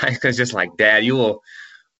games, and I was just like, Dad, you will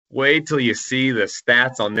wait till you see the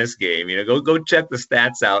stats on this game. You know, go check the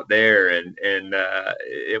stats out there, and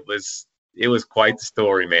it was quite the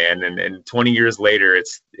story, man. And 20 years later,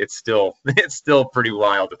 it's still it's still pretty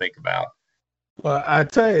wild to think about. Well, I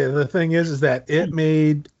tell you, the thing is that it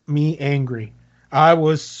made me angry. I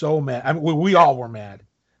was so mad. I mean, we all were mad,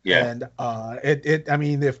 Yeah, and I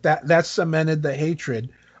mean, if that cemented the hatred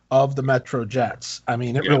of the Metro Jets. I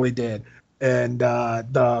mean, it yeah, really did. And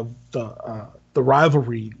the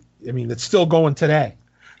rivalry. I mean, it's still going today.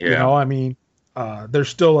 You yeah, know, I mean, they're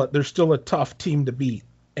still a tough team to beat,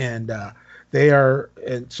 and they are.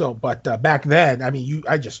 And so, but back then, I mean,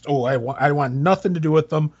 I want nothing to do with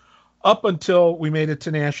them up until we made it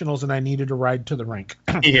to nationals and I needed to ride to the rink.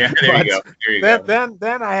 yeah. There you But go. There you then go. then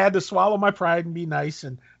then I had to swallow my pride and be nice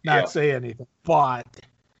and Yeah, not say anything. But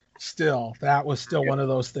still, that was still yeah, one of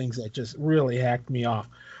those things that just really hacked me off.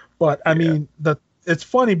 But I yeah, mean, it's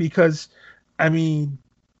funny because I mean,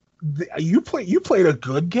 you played a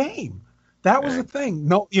good game. That was the thing.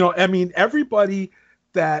 No, I mean, everybody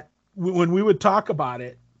that when we would talk about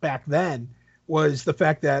it back then was the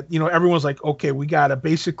fact that everyone's like, okay, we got to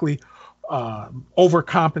basically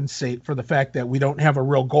overcompensate for the fact that we don't have a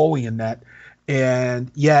real goalie in net, and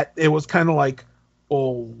yet it was kind of like,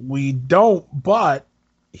 oh, we don't, but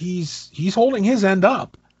he's holding his end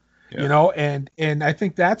up, and I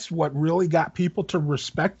think that's what really got people to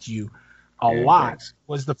respect you a lot. Thanks.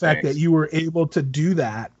 Was the fact that you were able to do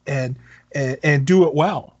that and do it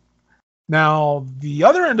well. Now, the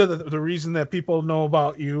other end of the reason that people know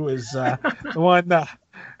about you is the one that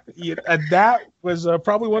was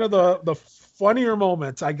probably one of the funnier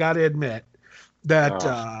moments, I got to admit,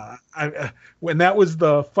 that when that was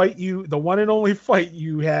the one and only fight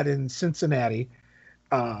you had in Cincinnati.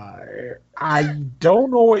 I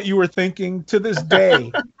don't know what you were thinking to this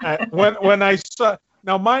day. When I saw,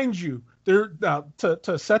 now mind you, there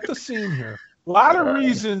to set the scene here, a lot of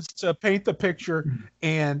reasons to paint the picture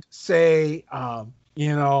and say,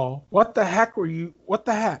 what the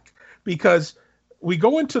heck? Because we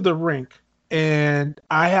go into the rink and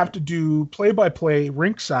I have to do play-by-play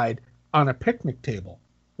rinkside on a picnic table.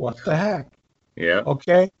 What the heck? Yeah.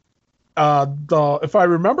 Okay. If I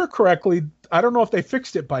remember correctly, I don't know if they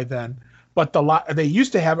fixed it by then, but they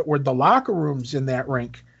used to have it where the locker rooms in that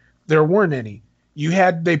rink, there weren't any.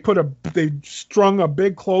 They strung a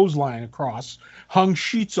big clothesline across, hung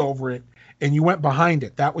sheets over it, and you went behind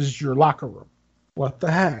it. That was your locker room. What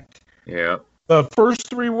the heck? Yeah. The first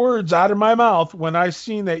 3 words out of my mouth when I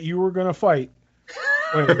seen that you were going to fight.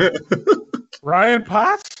 Wait, Ryan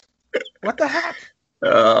Potts? What the heck?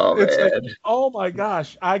 Oh, it's man. Like, oh my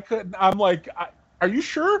gosh. I couldn't. I'm like, are you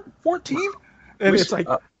sure? 14? And it's like,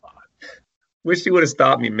 wish you would have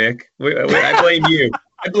stopped me, Mick. I blame you.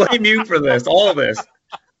 I blame you for this, all of this.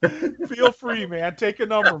 Feel free, man. Take a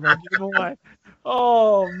number, man. Get in the line.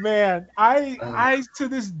 Oh man, I to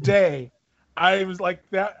this day, I was like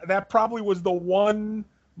that. That probably was the one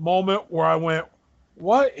moment where I went,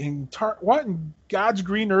 what in God's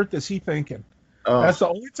green earth is he thinking? Oh. That's the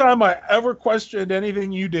only time I ever questioned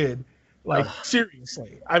anything you did. Like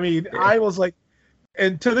seriously, I mean, yeah. I was like,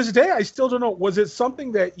 and to this day, I still don't know. Was it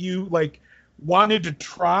something that you like wanted to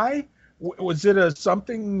try? Was it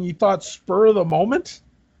something you thought spur of the moment?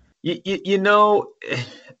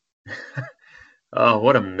 Oh,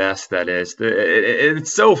 what a mess that is.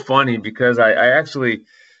 It's so funny because I actually,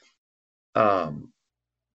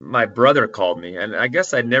 my brother called me, and I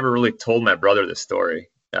guess I'd never really told my brother this story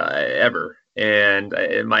ever. And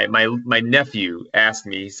my nephew asked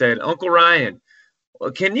me, he said, Uncle Ryan,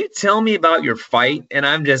 well, can you tell me about your fight? And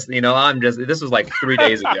I'm just, this was like 3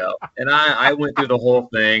 days ago. And I went through the whole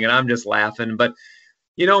thing and I'm just laughing. But,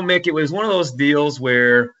 Mick, it was one of those deals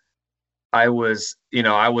where I was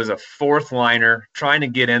a fourth liner trying to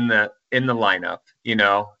get in the lineup,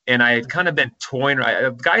 and I had kind of been toying.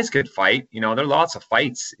 Guys could fight, there are lots of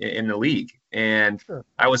fights in the league. And sure.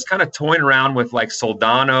 I was kind of toying around with like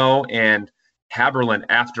Soldano and Haberlin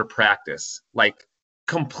after practice, like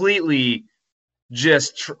completely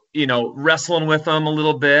just, wrestling with them a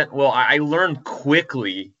little bit. Well, I learned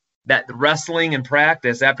quickly that wrestling in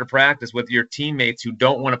practice after practice with your teammates who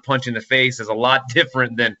don't want to punch in the face is a lot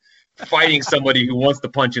different than fighting somebody who wants to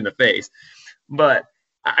punch in the face. But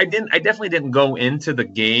I definitely didn't go into the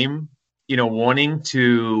game, wanting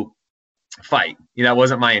to fight. That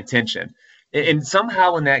wasn't my intention. And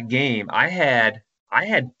somehow in that game, I had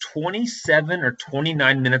 27 or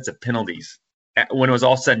 29 minutes of penalties when it was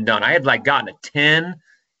all said and done. I had gotten a 10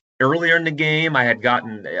 earlier in the game. I had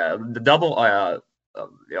gotten the double, at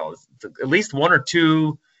least 1 or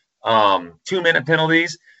 2 2-minute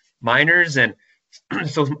penalties, minors. And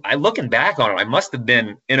so looking back on it, I must have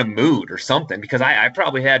been in a mood or something because I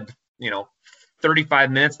probably had,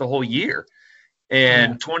 35 minutes the whole year,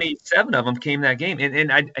 and 27 of them came that game.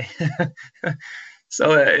 And I,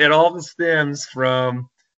 so it all stems from,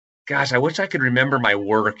 gosh, I wish I could remember my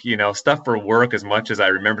work, stuff for work as much as I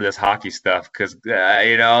remember this hockey stuff. Cause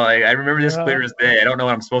I remember this clear as day. I don't know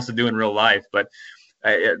what I'm supposed to do in real life, but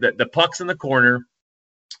the puck's in the corner.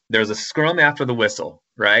 There's a scrum after the whistle,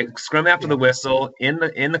 right? Scrum after the whistle in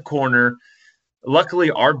the corner. Luckily,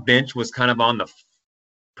 our bench was kind of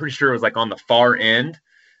pretty sure it was like on the far end.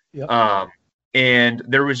 Yep. And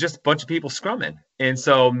there was just a bunch of people scrumming. And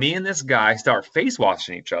so me and this guy start face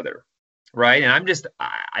washing each other, right? And I'm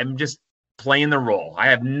just playing the role. I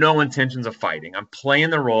have no intentions of fighting. I'm playing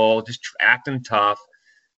the role, just acting tough.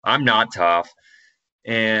 I'm not tough.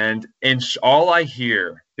 And all I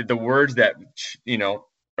hear, the words that,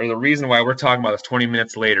 or the reason why we're talking about this 20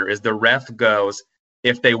 minutes later, is the ref goes,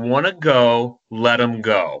 if they want to go, let them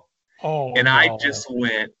go. Oh And I no. just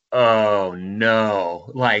went, oh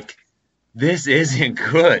no, like this isn't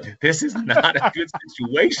good. This is not a good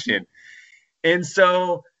situation. And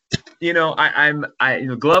so,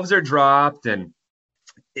 gloves are dropped, and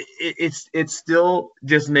it still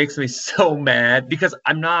just makes me so mad because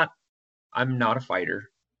I'm not a fighter,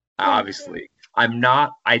 Right. obviously.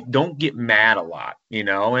 I don't get mad a lot,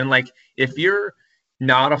 and like if you're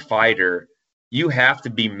not a fighter, you have to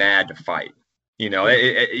be mad to fight. Yeah.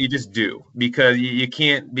 You just do because you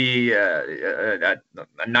can't be a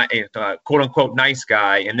quote unquote nice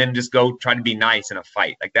guy and then just go try to be nice in a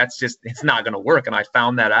fight. Like it's not going to work. And I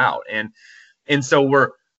found that out. And so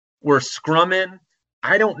we're scrumming.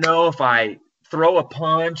 I don't know if I throw a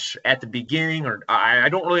punch at the beginning or I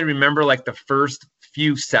don't really remember like the first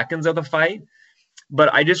few seconds of the fight,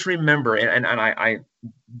 but I just remember, and I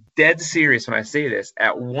dead serious when I say this.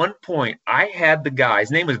 At one point, I had the guy. His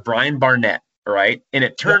name was Brian Barnett, right? And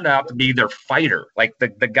it turned out to be their fighter, like the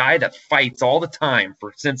guy that fights all the time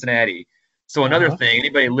for Cincinnati. So another thing,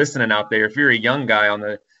 anybody listening out there, if you're a young guy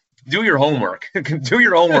do your homework. Do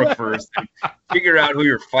your homework first and figure out who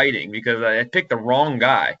you're fighting because I picked the wrong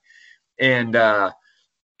guy. And I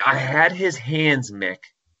had his hands, Mick,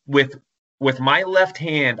 with my left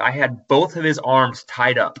hand. I had both of his arms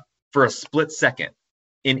tied up for a split second.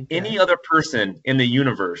 And any other person in the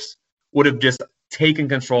universe would have just taken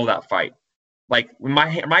control of that fight. Like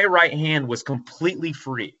my right hand was completely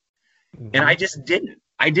free, and I just didn't.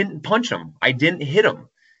 I didn't punch him. I didn't hit him,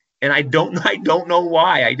 and I don't know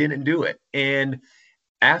why I didn't do it. And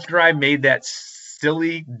after I made that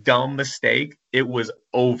silly, dumb mistake, it was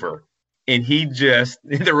over. And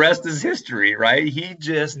the rest is history, right? He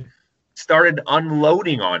just started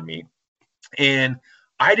unloading on me. And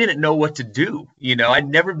I didn't know what to do. I'd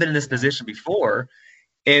never been in this position before.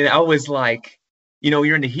 And I was like,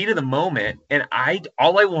 you're in the heat of the moment. And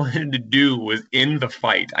all I wanted to do was end the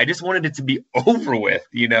fight. I just wanted it to be over with,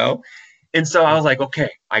 And so I was like,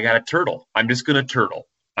 okay, I got a turtle. I'm just going to turtle.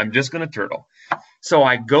 So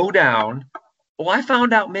I go down. Well, I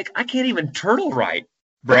found out, Mick, I can't even turtle right,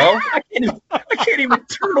 bro. I can't even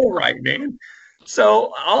turtle right, man.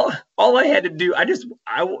 So all I had to do, I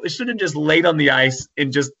should have just laid on the ice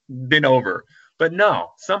and just been over. But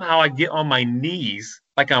no, somehow I get on my knees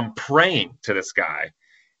like I'm praying to this guy.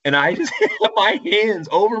 And I just have my hands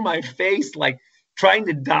over my face, like trying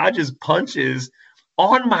to dodge his punches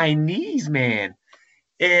on my knees, man.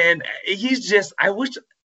 And he's just, I wish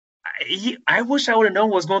I would have known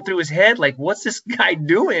what was going through his head. Like, what's this guy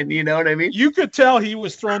doing? You know what I mean? You could tell he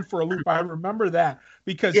was thrown for a loop. I remember that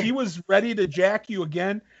because he was ready to jack you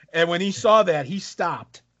again. And when he saw that, he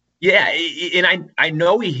stopped. Yeah. And I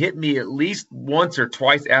know he hit me at least once or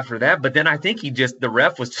twice after that. But then I think the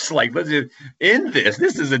ref was just like, let's just end this.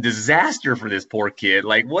 This is a disaster for this poor kid.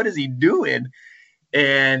 Like, what is he doing?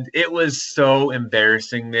 And it was so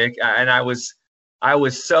embarrassing, Nick. And I was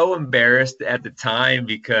so embarrassed at the time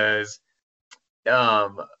because I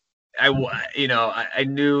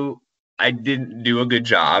knew I didn't do a good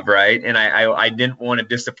job, right? And I didn't want to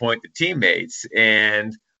disappoint the teammates.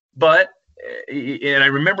 But I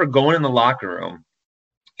remember going in the locker room,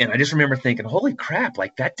 and I just remember thinking, holy crap,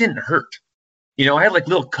 like that didn't hurt. I had like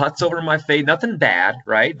little cuts over my face, nothing bad,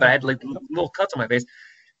 right? But I had like little cuts on my face.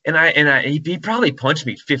 And he probably punched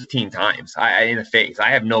me 15 times in the face. I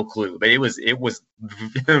have no clue, but it was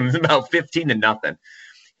about 15-0.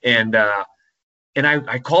 And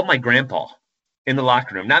I called my grandpa in the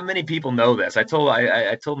locker room. Not many people know this. I told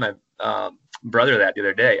my brother that the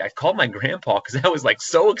other day. I called my grandpa because I was like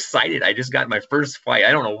so excited. I just got my first fight.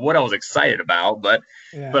 I don't know what I was excited about, but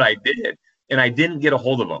I did. And I didn't get a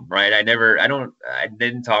hold of him, right? I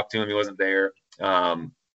didn't talk to him. He wasn't there.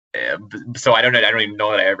 So I don't even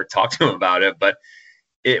know that I ever talked to him about it, but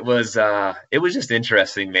it was just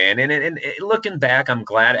interesting, man. And looking back, I'm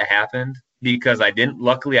glad it happened because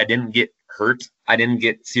luckily I didn't get hurt. I didn't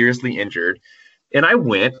get seriously injured. And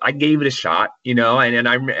I gave it a shot,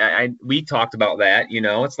 and we talked about that,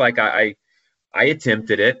 it's like I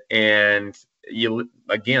attempted it, and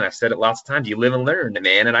again, I've said it lots of times, you live and learn,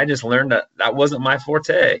 man. And I just learned that wasn't my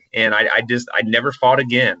forte. And I never fought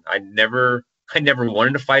again. I never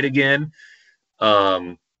wanted to fight again.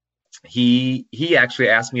 He actually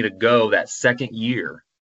asked me to go that second year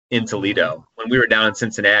in Toledo when we were down in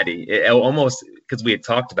Cincinnati, almost because we had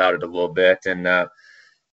talked about it a little bit. And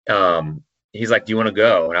he's like, do you want to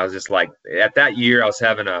go? And I was just like, at that year I was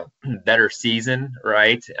having a better season.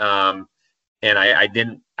 Right. And I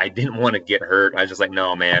didn't want to get hurt. I was just like,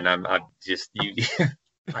 no, man, I'm just,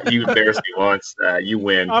 you embarrassed me once, you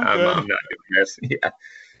win. I'm not doing this. Yeah.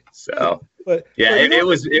 So but yeah, but it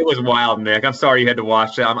was wild, Nick. I'm sorry you had to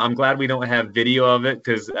watch that. I'm glad we don't have video of it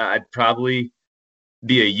because I'd probably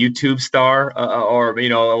be a YouTube star or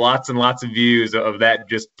lots and lots of views of that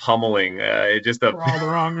just pummeling. For all the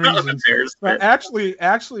wrong reasons. But actually,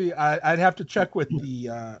 I'd have to check with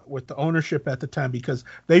the ownership at the time because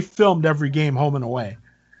they filmed every game home and away.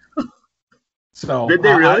 So did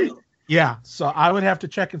they really? Yeah. So I would have to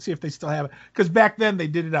check and see if they still have it because back then they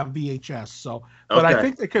did it on VHS. So, but I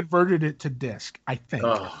think they converted it to disc. I think.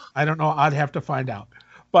 I don't know. I'd have to find out.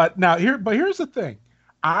 But here's the thing.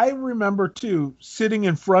 I remember too sitting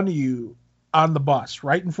in front of you on the bus,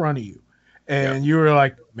 right in front of you, and you were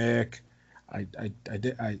like, Mick, I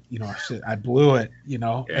said I blew it,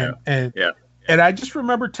 and I just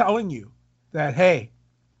remember telling you that, hey,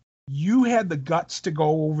 you had the guts to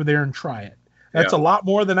go over there and try it. That's a lot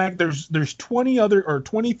more than there's 20 other or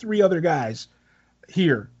 23 other guys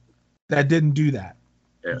here that didn't do that.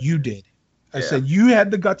 Yeah. You did. I said you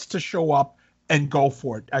had the guts to show up and go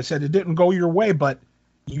for it. I said it didn't go your way, but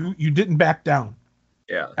you didn't back down.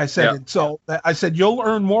 Yeah. I said so. I said you'll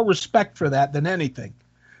earn more respect for that than anything.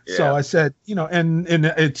 Yeah. So I said, and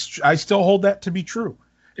I still hold that to be true.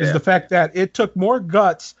 Is the fact that it took more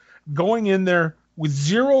guts going in there with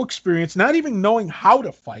zero experience, not even knowing how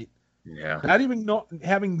to fight. Yeah. Not even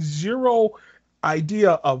having zero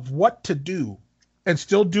idea of what to do, and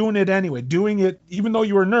still doing it anyway. Doing it even though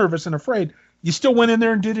you were nervous and afraid. You still went in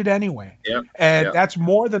there and did it anyway. Yep. And that's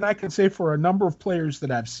more than I can say for a number of players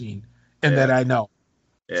that I've seen and that I know.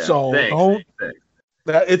 Yeah. So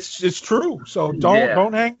thanks. It's true. So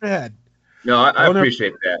don't hang your head. No, I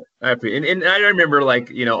appreciate that. And I remember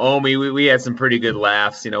Omi, we had some pretty good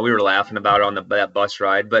laughs. We were laughing about it on that bus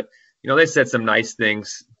ride, but they said some nice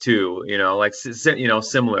things too,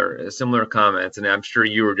 similar comments. And I'm sure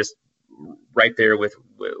you were just right there with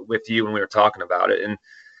you when we were talking about it. And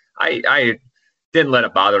I didn't let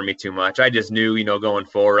it bother me too much. I just knew, going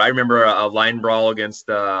forward. I remember a line brawl against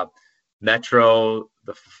Metro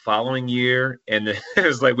the following year, and it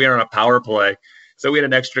was like we were on a power play. So we had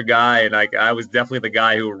an extra guy, and I was definitely the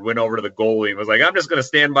guy who went over to the goalie and was like, I'm just going to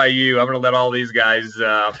stand by you. I'm going to let all these guys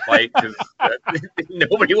fight because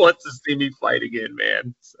nobody wants to see me fight again,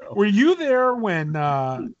 man. So. Were you there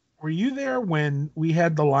when we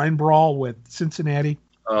had the line brawl with Cincinnati?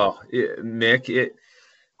 Oh, Mick,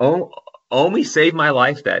 Omi saved my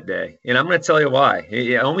life that day, and I'm going to tell you why.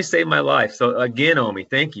 Omi saved my life. So again, Omi,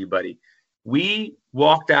 thank you, buddy. We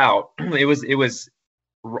walked out. It was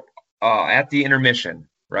at the intermission,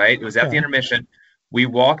 right? It was at the intermission. We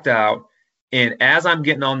walked out, and as I'm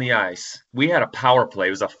getting on the ice, we had a power play.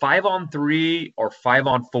 It was a 5-on-3 or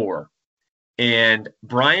 5-on-4, and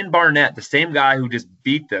Brian Barnett, the same guy who just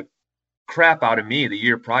beat the crap out of me the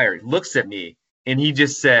year prior, looks at me and he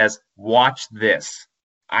just says, "Watch this."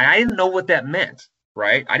 I didn't know what that meant,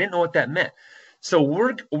 right? I didn't know what that meant. So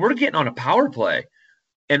we're getting on a power play,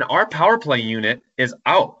 and our power play unit is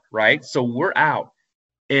out, right? So we're out.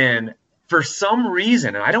 And for some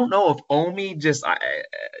reason, and I don't know if Omi just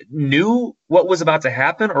knew what was about to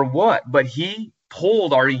happen or what, but he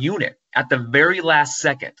pulled our unit at the very last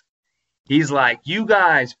second. He's like, "You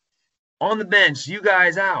guys on the bench, you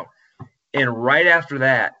guys out." And right after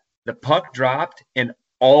that, the puck dropped and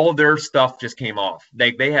all their stuff just came off.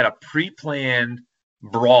 They had a pre-planned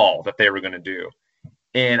brawl that they were going to do.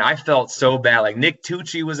 And I felt so bad. Like Nick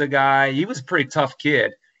Tucci was a guy. He was a pretty tough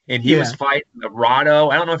kid. And he was fighting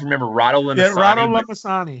Rado. I don't know if you remember Rado Lemasani. Yeah, Rado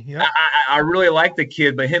Lemasani. Yeah. I really liked the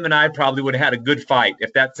kid, but him and I probably would have had a good fight,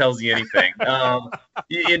 if that tells you anything.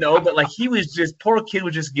 But like he was just, poor kid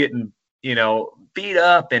was just getting, beat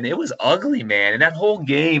up. And it was ugly, man. And that whole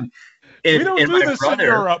game. We don't do this in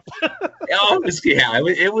Europe.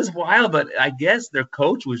 It was wild, but I guess their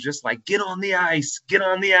coach was just like, get on the ice,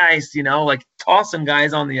 like tossing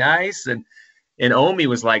guys on the ice. And Omi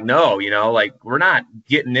was like, no, like we're not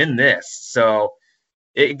getting in this. So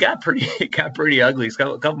it got pretty ugly. A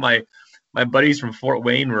couple of my buddies from Fort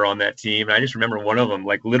Wayne were on that team. And I just remember one of them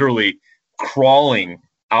like literally crawling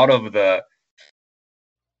out of the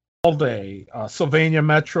all day, Sylvania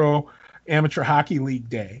Metro Amateur Hockey League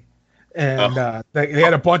day. And they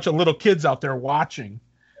had a bunch of little kids out there watching.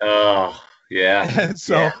 Oh, yeah. And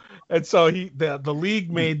so the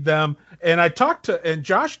league made them. And I talked to, and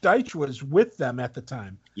Josh Deitch was with them at the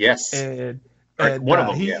time. Yes. And one of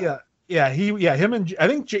them. Him and I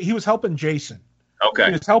think he was helping Jason. Okay.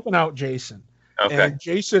 He was helping out Jason. Okay. And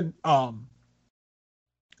Jason, I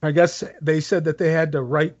guess they said that they had to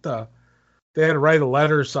write a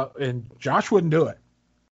letter, and Josh wouldn't do it.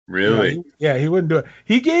 Really? He wouldn't do it.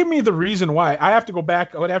 He gave me the reason why. I would have to go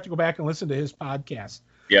back and listen to his podcast.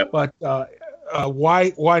 Yeah. But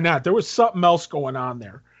why not? There was something else going on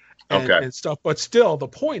there, Okay. and stuff. But still, the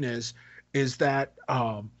point is that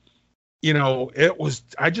it was.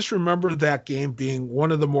 I just remember that game being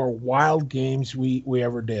one of the more wild games we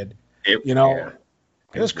ever did. Yeah,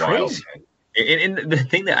 It was wild, crazy. man. And the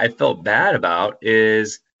thing that I felt bad about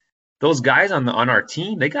is those guys on our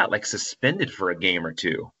team, they got like suspended for a game or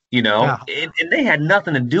two, Yeah. and they had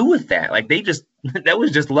nothing to do with that. Like they just that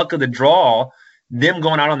was just luck of the draw, them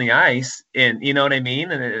going out on the ice, and you know what I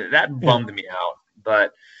mean. And that Yeah. bummed me out.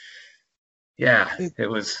 But yeah, But it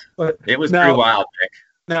was pretty now, wild, Nick.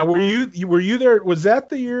 now were you there? Was that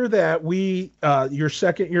the year that we your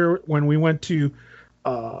second year when we went to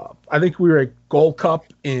I think we were at Gold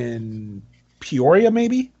Cup in Peoria,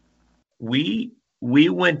 maybe? We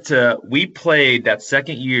played that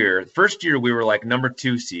second year. First year we were like number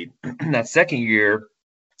 2 seed. That second year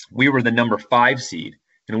we were the number 5 seed,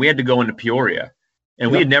 and we had to go into Peoria,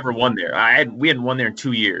 and we Yep. had never won there. We hadn't won there in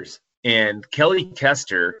 2 years. And Kelly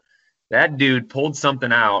Kester, that dude pulled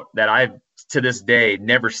something out that I've to this day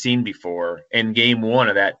never seen before. In game 1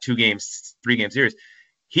 of that 3-game series,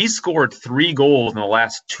 he scored 3 goals in the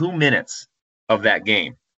last 2 minutes of that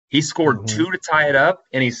game. He scored Mhm. 2 to tie it up,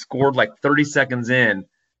 and he scored like 30 seconds in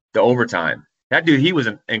the overtime. That dude, he was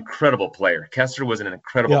an incredible player. Kester was an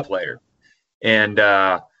incredible Yep. player, and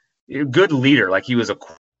good leader. Like he was a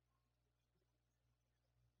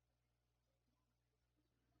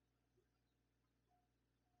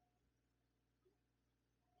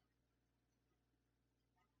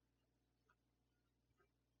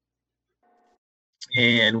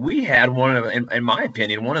and we had one of, in my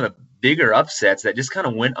opinion, one of the bigger upsets that just kind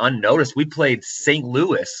of went unnoticed. We played St.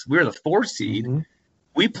 Louis. We were the 4 seed. Mhm.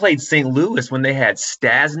 We played St. Louis when they had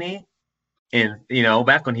Stasny and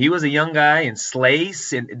back when he was a young guy, and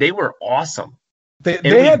Slace, and they were awesome. They And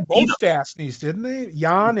they we had beat both Stastnys, didn't they?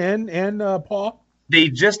 Jan and Paul. They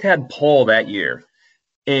just had Paul that year,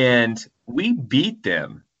 and we beat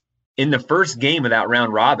them in the first game of that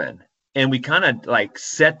round robin, and we kind of like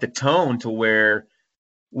set the tone to where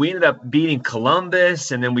we ended up beating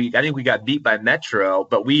Columbus, and then I think we got beat by Metro,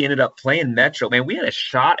 but we ended up playing Metro. Man, we had a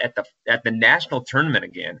shot at the national tournament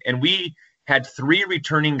again, and we had 3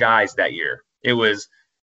 returning guys that year. It was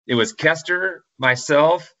Kester,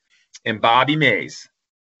 myself, and Bobby Mays,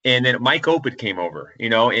 and then Mike Opid came over.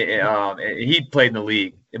 He'd played in the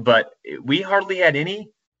league, but we hardly had any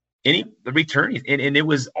returnees, and it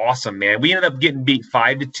was awesome, man. We ended up getting beat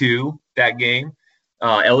 5-2 that game.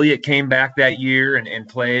 Elliott came back that year and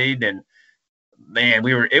played, and man,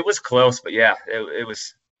 it was close, but yeah,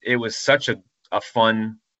 it was such a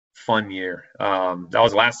fun year. That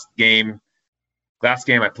was the last game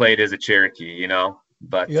I played as a Cherokee,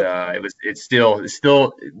 but Yep. it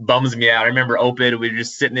still bums me out. I remember Opid, we were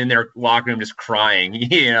just sitting in their locker room just crying,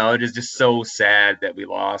 it is just so sad that we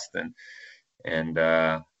lost, and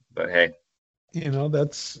but hey,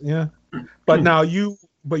 That's yeah.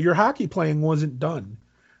 But your hockey playing wasn't done.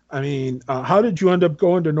 I mean, how did you end up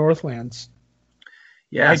going to Northlands?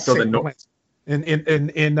 yeah. I'd So say Northlands.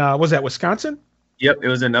 In was that Wisconsin? Yep, it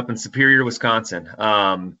was up in Superior, Wisconsin.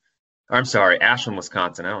 I'm sorry, Ashland,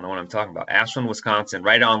 Wisconsin. I don't know what I'm talking about. Ashland, Wisconsin,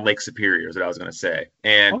 right on Lake Superior is what I was going to say.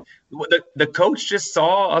 And the coach just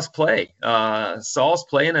saw us play, in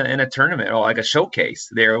a tournament or like a showcase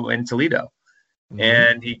there in Toledo. Mhm.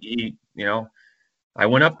 And he I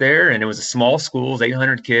went up there, and it was a small school, it was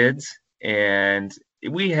 800 kids, and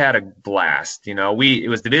we had a blast. It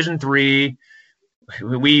was Division III.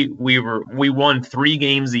 We won 3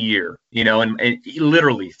 games a year, and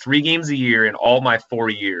literally 3 games a year in all my 4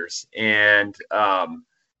 years. And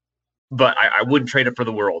but I wouldn't trade it for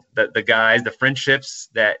the world. The guys, the friendships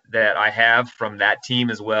that I have from that team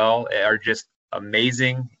as well are just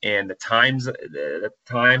amazing, and the times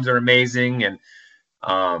are amazing. And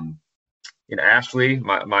Ashley,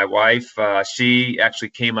 my wife, she actually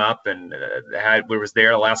came up and was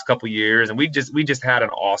there the last couple of years, and we just had an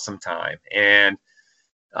awesome time. And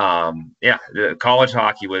the college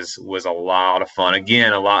hockey was a lot of fun.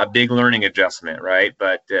 Again, a big learning adjustment, right?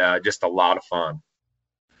 But just a lot of fun.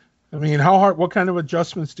 I mean, what kind of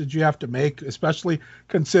adjustments did you have to make, especially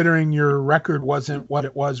considering your record wasn't what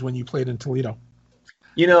it was when you played in Toledo?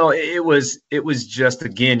 It was just,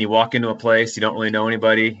 again, you walk into a place, you don't really know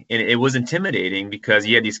anybody, and it was intimidating because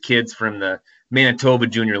you had these kids from the Manitoba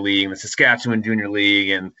Junior League and the Saskatchewan Junior League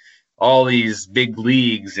and all these big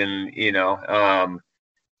leagues, and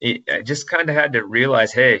I just kind of had to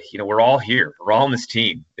realize, hey, we're all here, we're all on this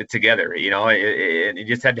team together. And you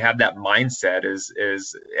just had to have that mindset, is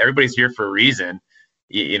everybody's here for a reason.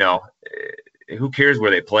 Who cares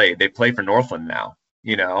where they play? They play for Northland now.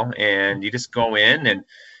 And you just go in,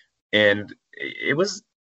 and it was,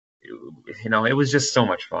 it was just so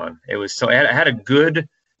much fun. It was I had a good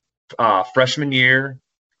freshman year,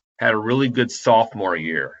 had a really good sophomore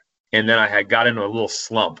year, and then I had got into a little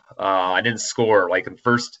slump. I didn't score like in the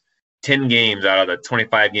first 10 games out of the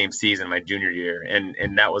 25 game season my junior year,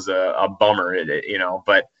 and that was a bummer.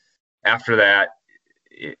 But after that,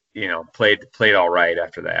 played all right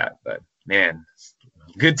after that. But man,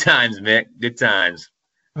 good times, Mick. Good times.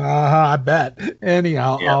 I bet.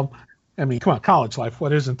 Anyhow, Yeah. I mean, come on, college life.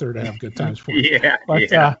 What isn't there to have good times for? Yeah.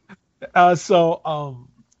 But Yeah. so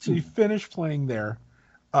you finished playing there.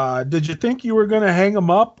 Did you think you were going to hang them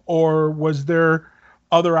up, or was there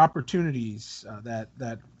other opportunities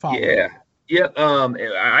that followed? Yeah. Yeah.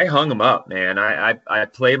 I hung them up, man. I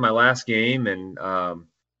played my last game, and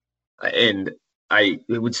I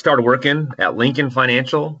would start working at Lincoln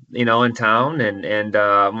Financial, in town, and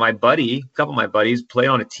my buddy, a couple of my buddies, played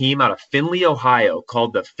on a team out of Findlay, Ohio,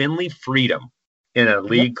 called the Findlay Freedom, in a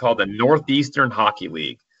league called the Northeastern Hockey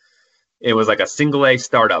League. It was like a single A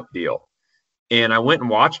startup deal, and I went and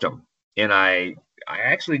watched them, and I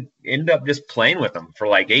actually ended up just playing with them for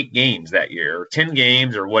like 8 games that year, or 10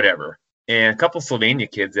 games, or whatever, and a couple of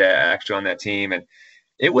Slovenia kids actually on that team, and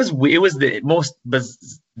it was the most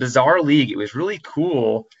bizarre league. It was really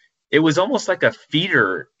cool. It was almost like a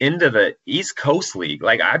feeder into the East Coast League.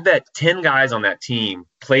 Like I bet 10 guys on that team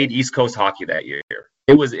played East Coast hockey that year.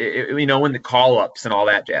 It was, when the call-ups and all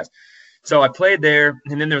that jazz. So I played there,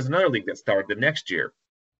 and then there was another league that started the next year.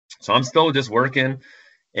 So I'm still just working,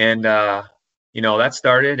 and that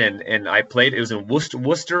started, and I played. It was in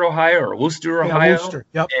Worcester, Ohio. Worcester.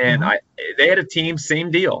 Yep. And they had a team,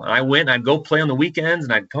 same deal. And I went, and I'd go play on the weekends,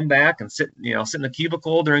 and I'd come back and sit in the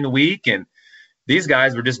cubicle during the week. And these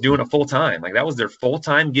guys were just doing it full time. Like that was their full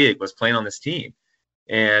time gig, was playing on this team.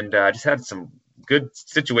 And I just had some good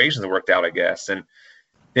situations that worked out, I guess. And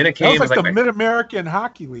then it came. That was like the Mid-American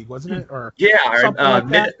Hockey League, wasn't it? Or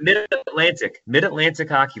Mid-Atlantic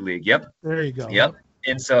Hockey League. Yep. There you go. Yep.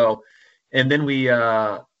 And then we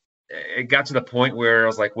it got to the point where I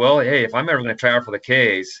was like, well, hey, if I'm ever going to try out for the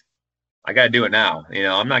K's, I got to do it now.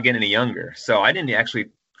 I'm not getting any younger. So I didn't actually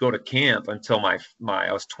go to camp until I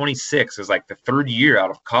was 26. It was like the 3rd year out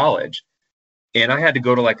of college. And I had to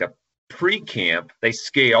go to like a pre-camp. They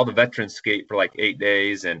skate, all the veterans skate for like 8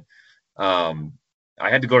 days. And I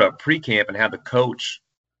had to go to a pre-camp and have the coach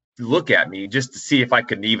look at me just to see if I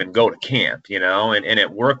could even go to camp, and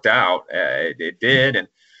it worked out. It did. And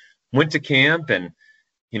went to camp, and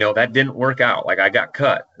that didn't work out. Like I got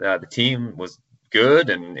cut. The team was good,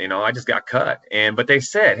 and I just got cut. But they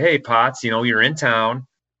said, hey, Potts, you're in town.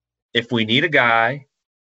 If we need a guy,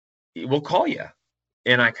 we'll call you.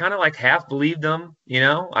 And I kind of like half believed them.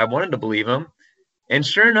 I wanted to believe them. And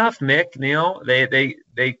sure enough, Mick,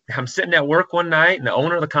 they I'm sitting at work one night, and the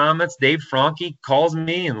owner of the Comets, Dave Franke, calls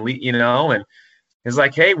me and is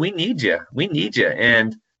like, hey, we need you.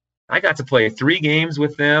 And I got to play 3 games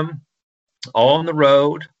with them, all on the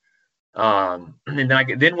road. And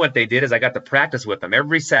then what they did is I got to practice with them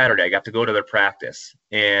every Saturday. I got to go to their practice,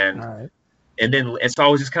 and so I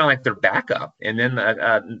was just kind of like their backup. And then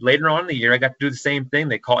later on in the year, I got to do the same thing.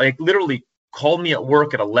 They literally called me at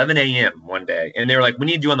work at 11 a.m. one day, and they were like, "We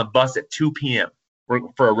need you on the bus at 2 p.m.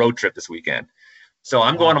 for a road trip this weekend." So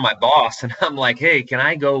I'm going to my boss, and I'm like, "Hey, can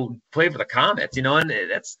I go play for the Comets?" And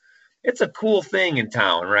it's a cool thing in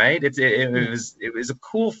town, right? It was a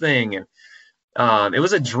cool thing, and it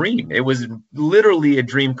was a dream. It was literally a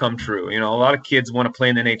dream come true. A lot of kids want to play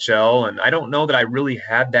in the NHL, and I don't know that I really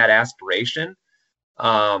had that aspiration.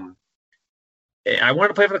 I wanted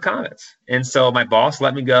to play for the Comets, and so my boss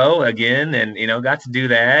let me go again, and got to do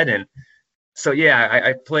that. And so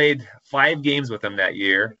I played 5 games with them that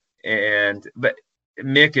year, but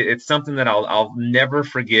Mick, it's something that I'll never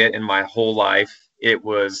forget in my whole life. It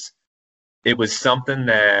was something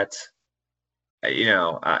that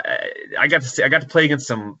I got to play against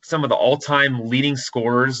some of the all-time leading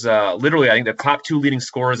scorers. Literally, I think the top 2 leading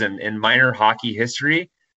scorers in minor hockey history.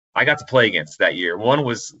 I got to play against that year. One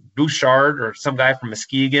was Bouchard, or some guy from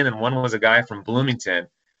Muskegon, and one was a guy from Bloomington.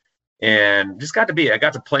 And I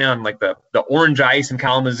got to play on like the orange ice in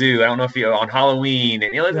Kalamazoo. I don't know if on Halloween,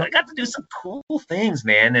 and I got to do some cool things,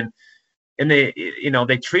 man. And they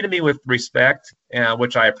they treated me with respect,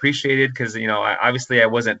 which I appreciated, because obviously I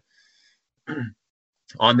wasn't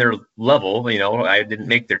on their level. I didn't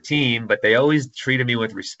make their team, but they always treated me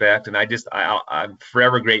with respect, and I'm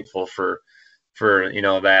forever grateful for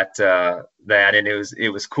that. And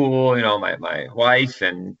it was cool. My wife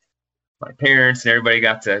and my parents and everybody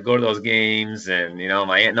got to go to those games, and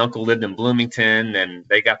my aunt and uncle lived in Bloomington, and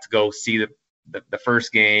they got to go see the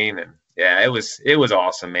first game. And yeah, it was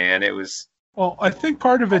awesome, man. It was Well, I think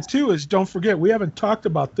part of it too is, don't forget, we haven't talked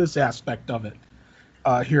about this aspect of it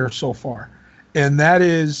here so far, and that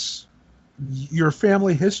is your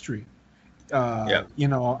family history. Yeah.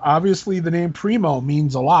 Obviously the name Primo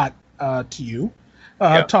means a lot to you.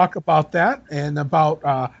 Yeah. Talk about that and about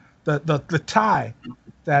the tie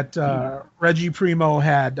that Reggie Primo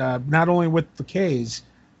had, not only with the K's,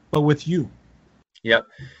 but with you. Yep.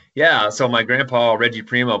 Yeah. So my grandpa Reggie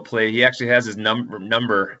Primo played. He actually has his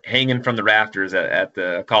number hanging from the rafters at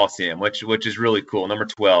the Coliseum, which is really cool. Number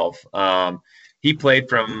 12. He played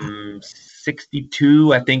from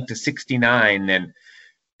 62, I think, to 69, and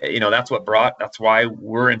that's why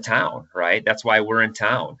we're in town, right? That's why we're in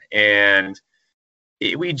town, and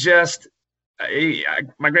we just.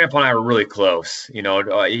 My grandpa and I were really close. He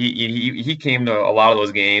came to a lot of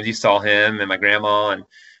those games. You saw him and my grandma, and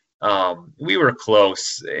we were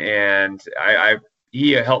close, and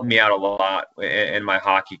he helped me out a lot in my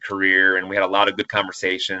hockey career, and we had a lot of good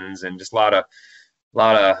conversations and just a lot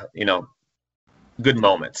of good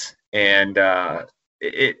moments, and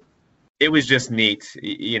it was just neat.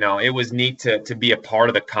 It was neat to be a part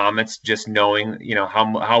of the Comets, just knowing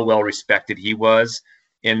how well respected he was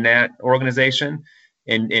in that organization,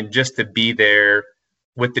 and just to be there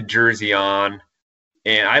with the jersey on.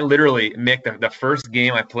 And I literally, Mick, the first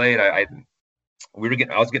game I played, I was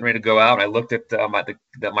getting ready to go out. And I looked at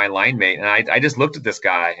my line mate, and I just looked at this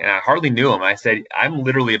guy, and I hardly knew him. I said, "I'm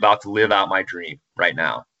literally about to live out my dream right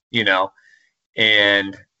now,"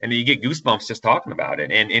 and you get goosebumps just talking about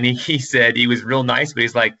it. And he said, he was real nice, but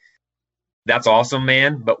he's like, "That's awesome,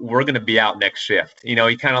 man, but we're gonna be out next shift." He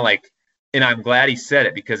kind of like, and I'm glad he said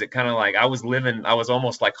it, because it kind of like I was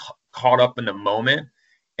almost like caught up in the moment.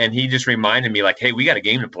 And he just reminded me, like, "Hey, we got a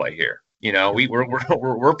game to play here.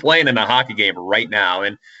 We're playing in a hockey game right now."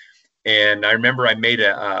 And I remember I made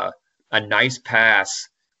a nice pass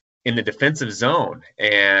in the defensive zone,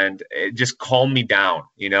 and it just calmed me down.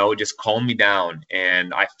 It just calmed me down,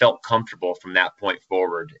 and I felt comfortable from that point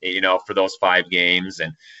forward. For those 5 games,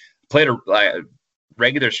 and played a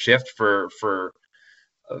regular shift for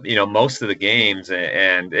most of the games,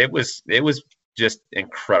 and it was just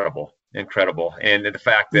incredible. And the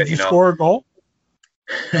fact that Did you score a goal?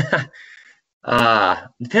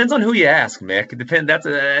 Depends on who you ask, Mick. It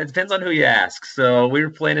depends on who you ask. So we were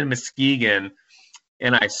playing in Muskegon,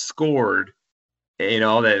 and I scored.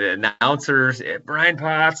 The announcers, Brian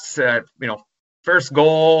Potts, first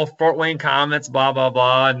goal, Fort Wayne Comets, blah blah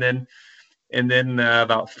blah, and then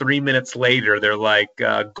about 3 minutes later, they're like,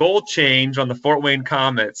 goal change on the Fort Wayne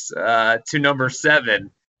Comets to number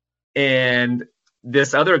 7, and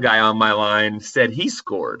this other guy on my line said he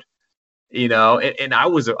scored. And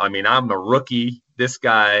I'm a rookie. This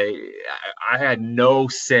guy, I had no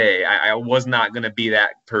say. I was not going to be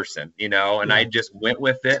that person, and I just went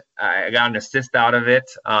with it. I got an assist out of it.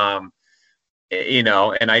 And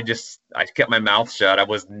I kept my mouth shut. I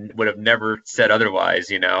would have never said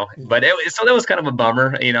otherwise, but so that was kind of a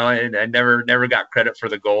bummer, and I never got credit for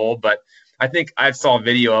the goal, but I think I saw a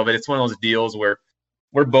video of it. It's one of those deals where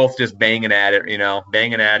we're both just banging at it,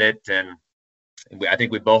 and I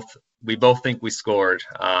think we both think we scored.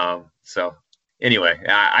 So anyway,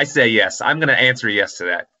 I say yes. I'm going to answer yes to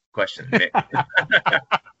that question, Nick.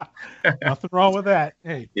 Nothing wrong with that.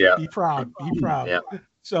 Hey, yeah. Be proud. Yeah.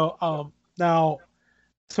 So now,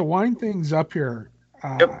 to wind things up here,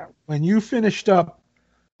 Yep. when you finished up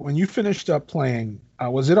playing,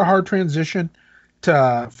 was it a hard transition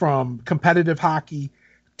from competitive hockey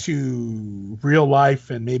to real life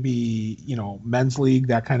and maybe men's league,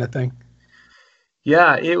 that kind of thing?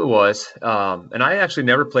 Yeah, it was. And I actually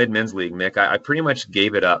never played men's league, Mick. I pretty much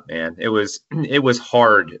gave it up, man. It was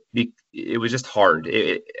hard. It was just hard.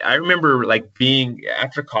 I remember like being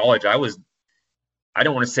after college, I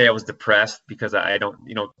don't want to say I was depressed, because I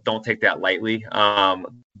don't take that lightly.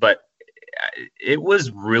 But it was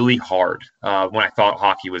really hard when I thought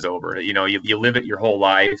hockey was over. You live it your whole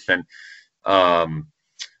life, and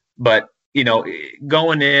but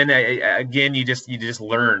going in again, you just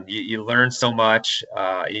learn. You learn so much.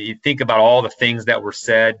 You think about all the things that were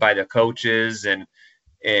said by the coaches, and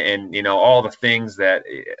all the things that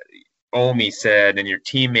Omi said, and your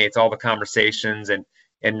teammates, all the conversations, and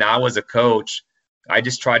now as a coach, I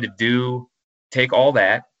just tried to take all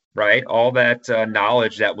that, right, all that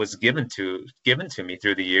knowledge that was given to me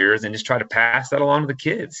through the years, and just try to pass that along to the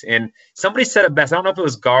kids. And somebody said it best. I don't know if it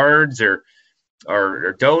was Guards or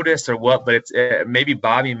Dodis or what, but it's maybe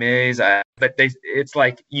Bobby Mays. But it's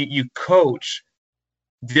like you coach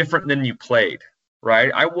different than you played,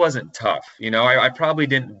 right? I wasn't tough. I probably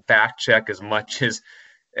didn't back check as much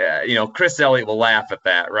Chris Elliott will laugh at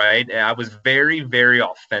that, right? And I was very, very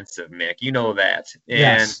offensive, Mick. You know that,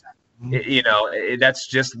 and Yes. that's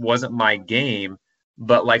just wasn't my game.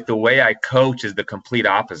 But like the way I coach is the complete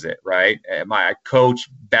opposite, right? I coach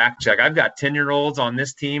back check. I've got 10-year-olds on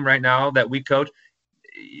this team right now that we coach.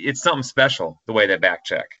 It's something special the way they back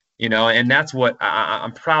check, and that's what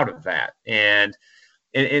I'm proud of that. And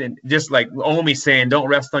just like Omi saying, don't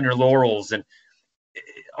rest on your laurels, and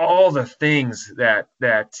all the things that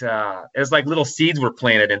it's like little seeds were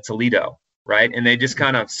planted in Toledo, right? And they just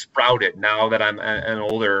kind of sprouted now that I'm an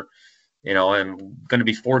older, I'm going to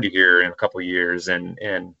be 40 here in a couple of years.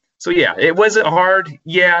 And so, yeah, it wasn't hard.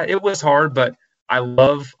 Yeah, it was hard, but I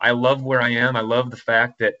love where I am. I love the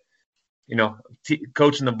fact that,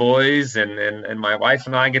 coaching the boys and my wife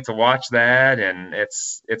and I get to watch that. And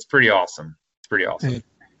it's pretty awesome. It's pretty awesome. Hey,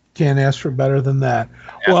 can't ask for better than that.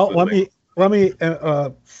 Absolutely. Well, let me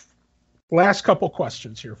last couple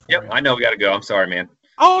questions here for you. Yep, I know we got to go. I'm sorry, man.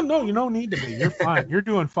 Oh, no, you don't need to be. You're fine. You're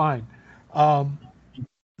doing fine.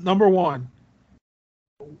 Number one,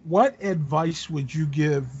 what advice would you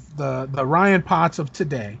give the Ryan Potts of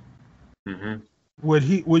today? Mm-hmm.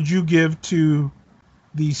 Would you give to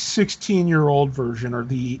the 16-year-old version or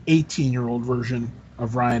the 18-year-old version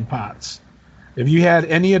of Ryan Potts? If you had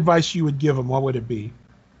any advice you would give him, what would it be?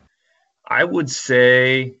 I would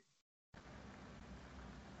say,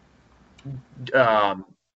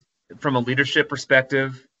 from a leadership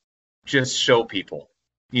perspective, just show people,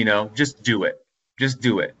 just do it. Just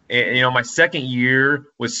do it. And, my second year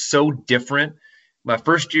was so different. My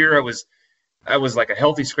first year, I was like a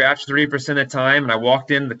healthy scratch 30% of the time. And I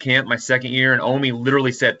walked into the camp my second year, and Omi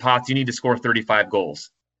literally said, Potts, you need to score 35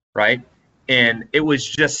 goals. Right. And it was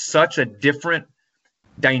just such a different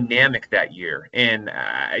dynamic that year. And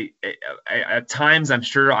I at times, I'm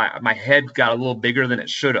sure my head got a little bigger than it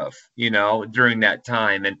should have, during that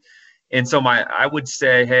time. And so I would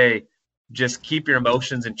say, hey, just keep your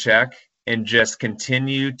emotions in check and just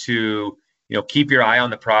continue to, keep your eye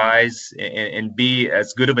on the prize and be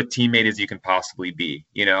as good of a teammate as you can possibly be,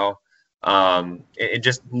 and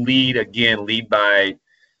just lead by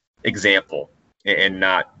example and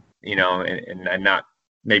not, and not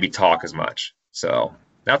maybe talk as much. So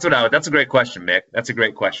that's a great question, Mick. That's a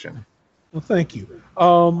great question. Well, thank you.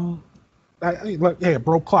 Hey,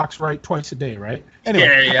 broke clocks right twice a day, right?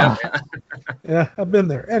 Anyway, yeah. Yeah, I've been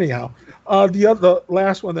there. Anyhow, the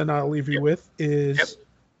last one that I'll leave you with is,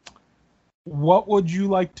 what would you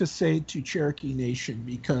like to say to Cherokee Nation?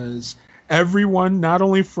 Because everyone, not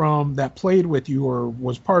only from that played with you or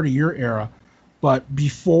was part of your era, but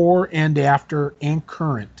before and after and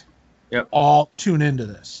current, all tune into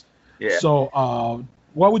this. Yeah. So,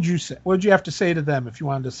 what would you say? What would you have to say to them if you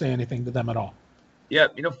wanted to say anything to them at all? Yeah,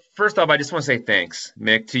 first off, I just want to say thanks,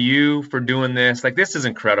 Mick, to you for doing this. Like, this is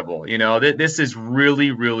incredible. This is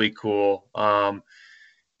really, really cool.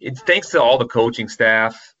 It's thanks to all the coaching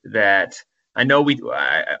staff that I know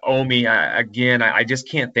Omi, I just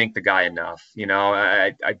can't thank the guy enough.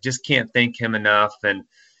 I just can't thank him enough. And,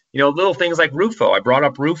 little things like Rufo. I brought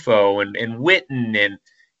up Rufo and Witten and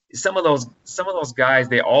some of those guys,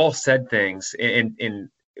 they all said things and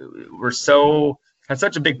were had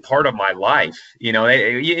such a big part of my life,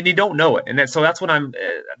 and you don't know it. And that's what I'm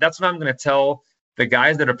going to tell the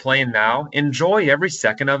guys that are playing now. Enjoy every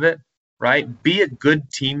second of it, right? Be a good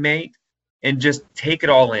teammate and just take it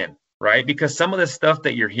all in, right? Because some of the stuff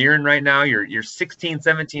that you're hearing right now, you're 16,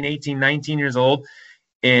 17, 18, 19 years old,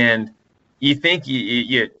 and you think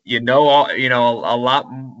you know all, a lot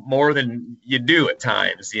more than you do at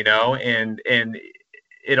times, and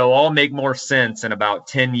it'll all make more sense in about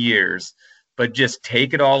 10 years. But just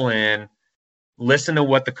take it all in, listen to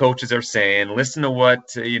what the coaches are saying, listen to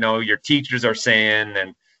what, your teachers are saying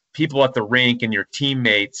and people at the rink and your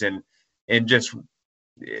teammates and just,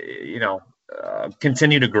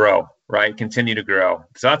 continue to grow, right? Continue to grow.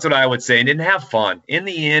 So that's what I would say. And then have fun. In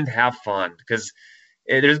the end, have fun, because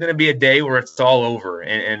there's going to be a day where it's all over.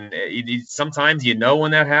 And sometimes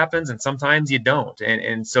when that happens and sometimes you don't.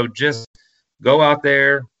 And so just go out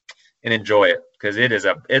there and enjoy it, because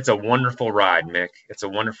it's a wonderful ride, Mick. It's a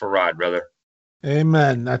wonderful ride, brother.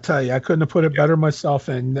 Amen. I tell you, I couldn't have put it better myself.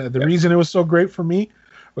 And the reason it was so great for me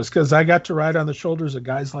was because I got to ride on the shoulders of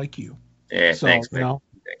guys like you. Yeah, so, thanks, Mick.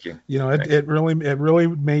 Thank you. It really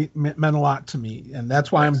meant a lot to me, and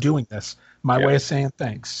that's why I'm doing this. My way of saying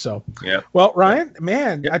thanks. So, well, Ryan,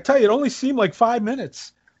 man, I tell you, it only seemed like 5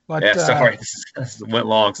 minutes. But, sorry, this went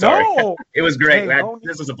long. Sorry. No, it was great. Hey,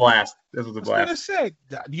 this was a blast. This was a blast. I was gonna say,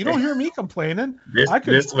 you don't hear me complaining.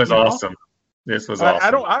 This was awesome. This was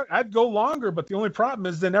awesome. I'd go longer, but the only problem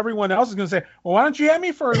is then everyone else is going to say, well, why don't you have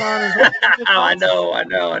me for as long as well? I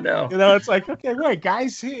know. You know, it's like, okay, wait,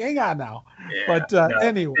 guys, hang on now. Yeah, but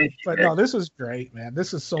anyway, no, this is great, man.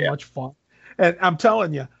 This is so much fun. And I'm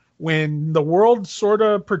telling you, when the world sort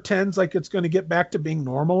of pretends like it's going to get back to being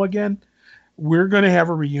normal again, we're going to have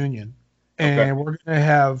a reunion. And we're going to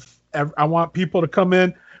have, I want people to come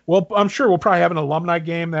in. Well, I'm sure we'll probably have an alumni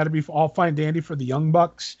game. That'll be all fine dandy for the Young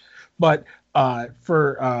Bucks. But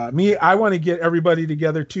for me, I want to get everybody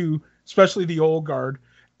together too, especially the old guard,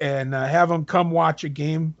 and have them come watch a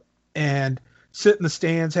game and sit in the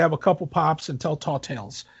stands, have a couple pops, and tell tall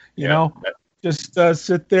tales. You know, just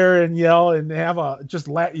sit there and yell and have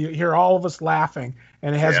you hear all of us laughing,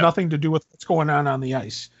 and it has nothing to do with what's going on the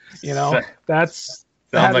ice. You know, that is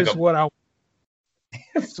what I.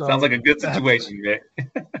 So, sounds like a good situation, Rick.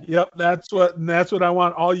 Yep, that's what I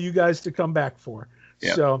want all you guys to come back for.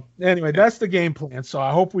 Yep. So anyway, that's the game plan. So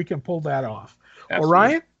I hope we can pull that off. Absolutely. Well,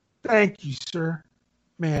 Ryan, thank you, sir.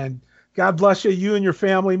 Man, God bless you. You and your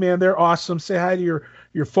family, man, they're awesome. Say hi to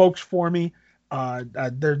your folks for me.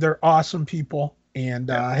 They're awesome people. And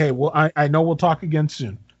hey, well, I know we'll talk again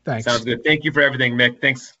soon. Thanks. Sounds good. Thank you for everything, Mick.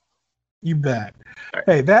 Thanks. You bet. Right.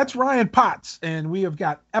 Hey, that's Ryan Potts, and we have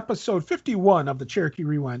got episode 51 of the Cherokee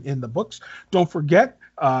Rewind in the books. Don't forget,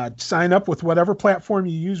 sign up with whatever platform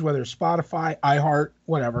you use, whether it's Spotify, iHeart,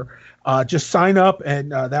 whatever. Just sign up,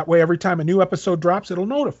 and that way every time a new episode drops, it'll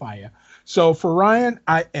notify you. So for Ryan,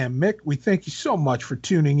 I am Mick. We thank you so much for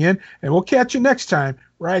tuning in, and we'll catch you next time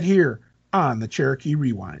right here on the Cherokee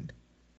Rewind.